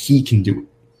that he can do it.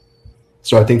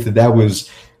 So I think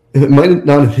it might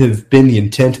not have been the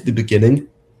intent at the beginning,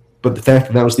 but the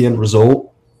fact that was the end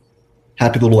result,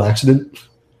 happy little accident.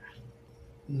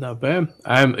 Not bad.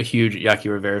 I'm a huge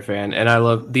Yaki Rivera fan, and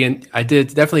I did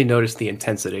definitely notice the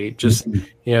intensity. Just,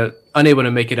 unable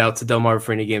to make it out to Delmarva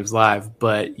for any games live,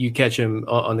 but you catch him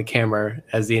on the camera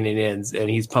as the inning ends, and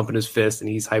he's pumping his fist, and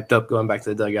he's hyped up going back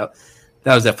to the dugout.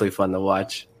 That was definitely fun to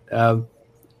watch.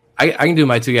 I can do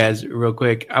my 2 guys real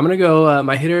quick. I'm going to go,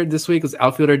 my hitter this week was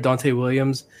outfielder Dante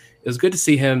Williams. It was good to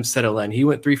see him settle in. He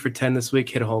went 3 for 10 this week,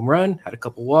 hit a home run, had a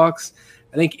couple walks.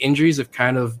 I think injuries have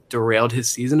kind of derailed his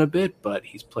season a bit, but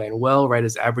he's playing well, right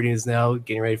as Aberdeen is now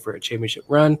getting ready for a championship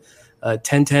run.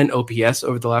 10-10 OPS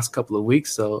over the last couple of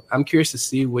weeks, so I'm curious to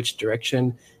see which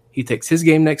direction he takes his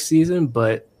game next season,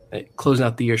 but closing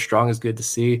out the year strong is good to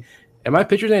see. And my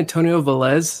pitcher is Antonio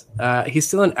Velez. He's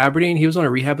still in Aberdeen. He was on a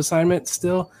rehab assignment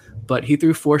still, but he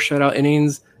threw 4 shutout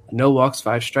innings, no walks,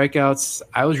 5 strikeouts.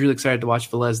 I was really excited to watch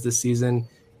Velez this season.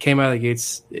 Came out of the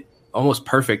gates almost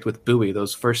perfect with Bowie,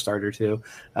 those first starter too.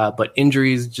 But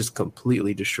injuries just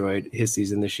completely destroyed his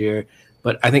season this year.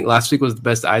 But I think last week was the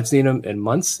best I've seen him in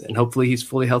months, and hopefully he's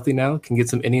fully healthy now, can get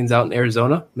some innings out in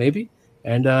Arizona maybe,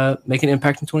 and make an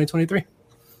impact in 2023.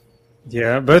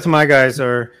 Yeah, both of my guys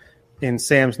are in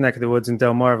Sam's neck of the woods in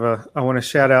Delmarva. I want to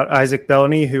shout out Isaac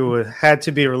Bellany, who had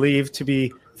to be relieved to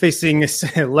be facing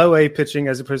low A pitching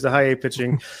as opposed to high A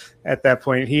pitching at that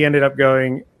point. He ended up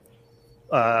going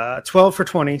 12 for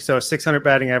 20, so a 600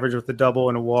 batting average with a double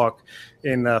and a walk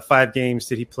in 5 games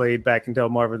that he played back in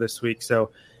Delmarva this week.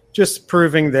 So just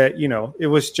proving that, it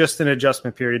was just an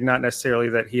adjustment period, not necessarily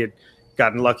that he had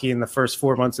gotten lucky in the first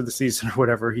 4 months of the season or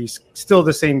whatever. He's still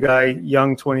the same guy,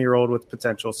 young 20-year-old with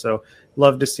potential. So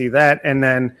love to see that. And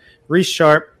then Reese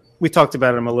Sharp, we talked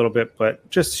about him a little bit, but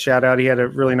just shout out. He had a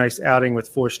really nice outing with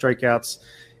 4 strikeouts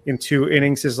in 2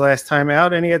 innings his last time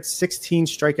out, and he had 16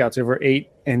 strikeouts over 8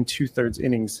 2/3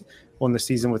 innings on the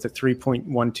season with a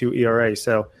 3.12 ERA.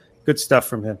 So good stuff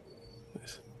from him.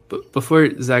 But before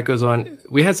Zach goes on,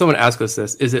 we had someone ask us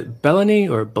this. Is it Bellany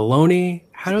or Bologna?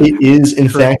 It is, in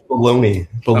fact, bologna.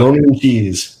 Bologna and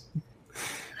cheese.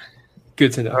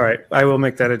 Good to know. All right. I will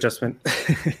make that adjustment.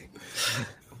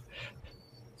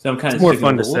 So I'm kind of more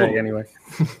fun to say anyway.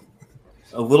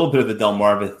 A little bit of the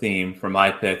Delmarva theme for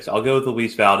my picks. I'll go with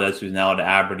Luis Valdez, who's now at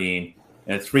Aberdeen.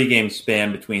 In a 3-game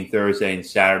span between Thursday and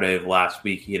Saturday of last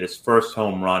week, he hit his first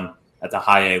home run at the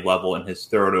high A level and his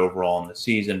 3rd overall in the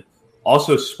season.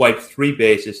 Also swiped 3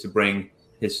 bases to bring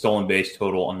his stolen base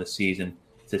total on the season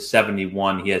to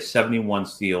 71. He has 71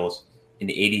 steals in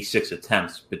 86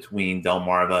 attempts between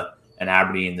Delmarva and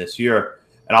Aberdeen this year.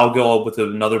 And I'll go with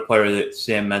another player that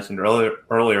Sam mentioned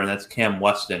earlier, and that's Cam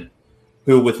Weston,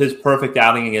 who with his perfect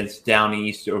outing against Down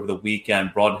East over the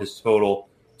weekend brought his total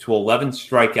to 11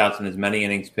 strikeouts in as many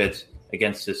innings pitched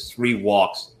against his 3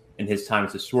 walks in his time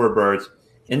as the Shorebirds.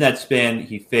 In that span,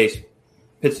 he pitched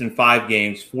in 5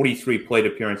 games, 43 plate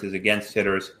appearances against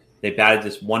hitters. They batted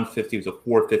just 150. It was a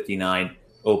 459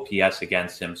 OPS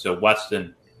against him. So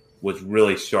Weston was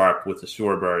really sharp with the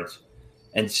Shorebirds.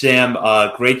 And Sam,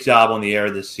 great job on the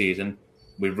air this season.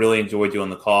 We really enjoyed you on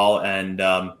the call. And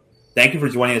thank you for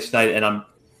joining us tonight. And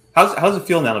how's it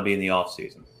feel now to be in the off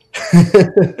season?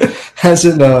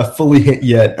 Hasn't fully hit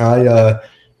yet.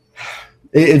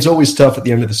 It's always tough at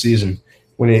the end of the season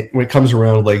when it comes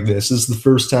around like this. This is the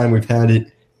first time we've had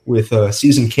it with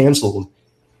season canceled,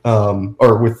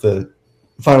 or with the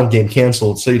final game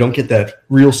canceled, so you don't get that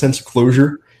real sense of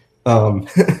closure.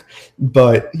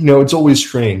 But it's always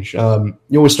strange. You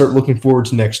always start looking forward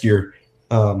to next year,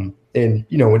 and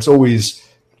it's always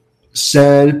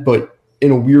sad, but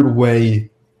in a weird way,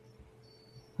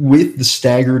 with the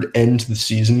staggered end to the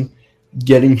season,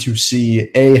 getting to see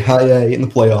high A in the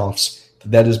playoffs.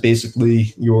 That is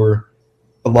basically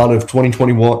a lot of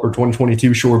 2021 or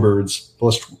 2022 Shorebirds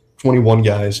plus 21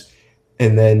 guys,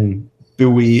 and then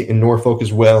Bowie and Norfolk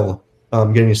as well.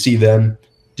 Getting to see them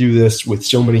do this with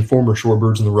so many former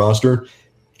Shorebirds in the roster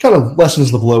kind of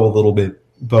lessens the blow a little bit.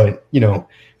 But,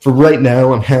 for right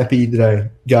now, I'm happy that I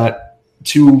got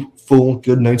 2 full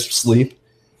good nights of sleep.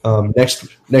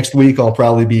 Next week, I'll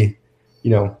probably be,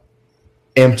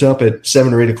 amped up at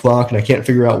 7 or 8 o'clock, and I can't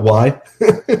figure out why.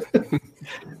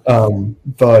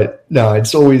 But no,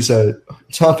 it's always a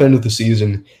tough end of the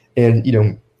season. And,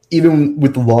 even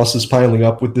with the losses piling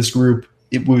up with this group,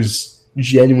 it was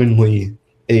genuinely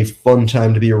a fun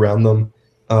time to be around them,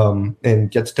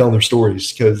 and get to tell their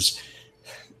stories because,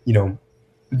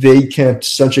 they kept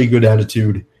such a good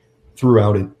attitude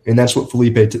throughout it. And that's what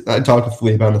I talked with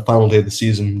Felipe on the final day of the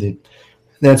season.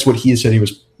 That's what he said he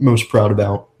was most proud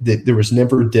about, that there was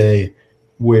never a day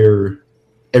where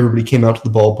everybody came out to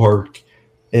the ballpark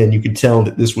and you could tell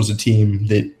that this was a team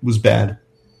that was bad.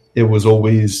 It was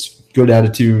always good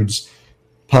attitudes,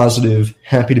 positive,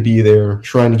 happy to be there,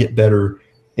 trying to get better,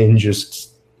 and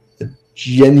just a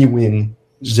genuine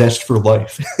zest for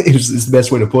life is the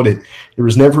best way to put it. There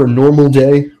was never a normal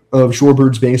day of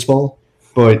Shorebirds baseball,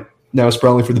 but now it's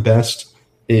probably for the best.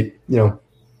 It,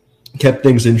 kept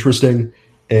things interesting,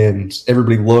 and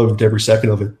everybody loved every second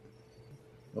of it.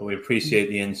 Well, we appreciate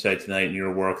the insight tonight and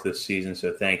your work this season,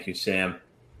 so thank you, Sam.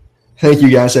 Thank you,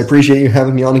 guys. I appreciate you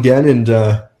having me on again, and,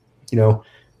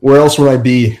 where else would I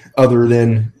be other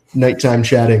than nighttime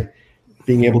chatting,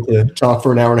 being able to talk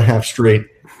for an hour and a half straight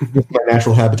with my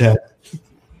natural habitat.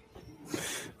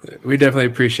 We definitely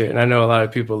appreciate it. And I know a lot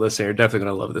of people listening are definitely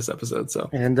going to love this episode. So,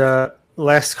 and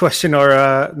last question,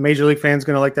 are Major League fans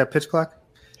going to like that pitch clock?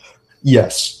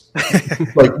 Yes.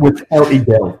 Without a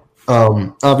doubt.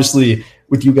 Obviously,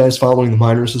 with you guys following the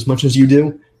minors as much as you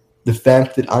do, the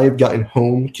fact that I have gotten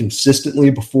home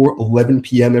consistently before 11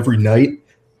 p.m. every night,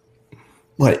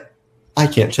 I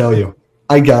can't tell you.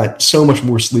 I got so much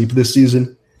more sleep this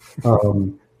season.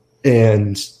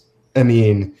 And, I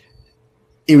mean,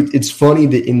 it's funny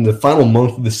that in the final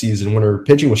month of the season, when our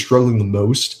pitching was struggling the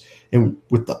most, and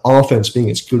with the offense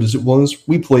being as good as it was,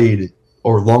 we played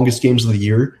our longest games of the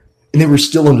year, and they were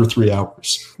still under 3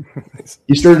 hours.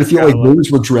 You started to feel like those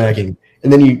were dragging,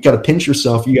 and then you got to pinch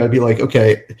yourself. You got to be like,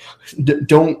 okay,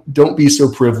 don't be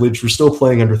so privileged. We're still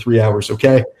playing under 3 hours,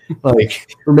 okay?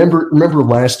 Remember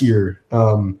last year,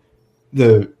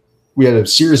 we had a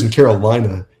series in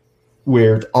Carolina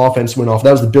where the offense went off.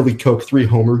 That was the Billy Cook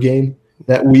 3-homer game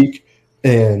that week,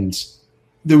 and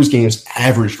those games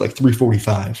averaged like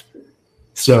 345.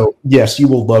 So, yes, you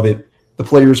will love it. The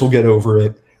players will get over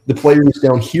it. The players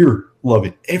down here love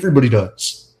it. Everybody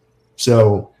does.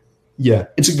 So, yeah,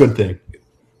 it's a good thing.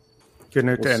 Good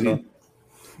note to end on.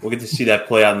 We'll get to see that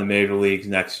play out in the major leagues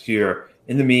next year.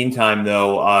 In the meantime,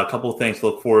 though, a couple of things to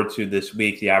look forward to this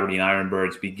week. The Aberdeen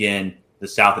Ironbirds begin the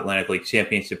South Atlantic League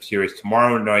Championship Series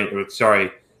tomorrow night.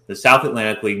 The South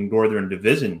Atlantic League Northern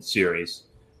Division Series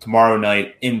tomorrow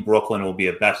night in Brooklyn will be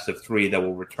a best of three that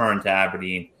will return to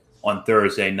Aberdeen on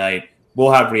Thursday night.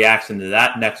 We'll have reaction to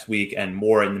that next week and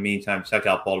more. In the meantime, check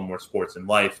out Baltimore Sports and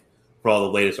Life for all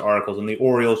the latest articles on the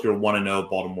Orioles, your 1-0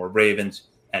 Baltimore Ravens,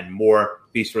 and more.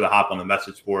 Be sure to hop on the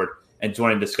message board and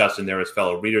join in discussing there as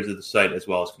fellow readers of the site as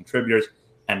well as contributors.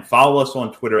 And follow us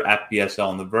on Twitter at BSL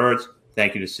on the Verge.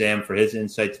 Thank you to Sam for his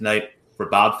insight tonight. For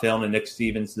Bob Phelan and Nick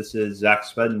Stevens, this is Zach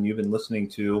Spedden. You've been listening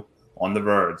to On the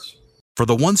Verge. For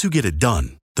the ones who get it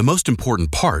done, the most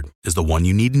important part is the one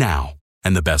you need now.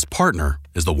 And the best partner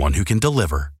is the one who can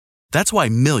deliver. That's why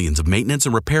millions of maintenance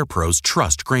and repair pros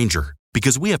trust Grainger,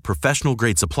 because we have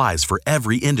professional-grade supplies for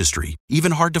every industry,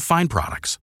 even hard-to-find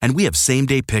products. And we have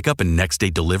same-day pickup and next-day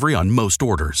delivery on most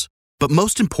orders. But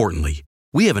most importantly,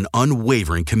 we have an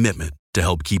unwavering commitment to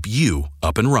help keep you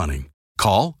up and running.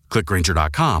 Call, click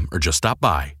Grainger.com, or just stop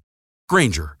by.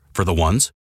 Grainger, for the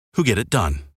ones who get it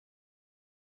done.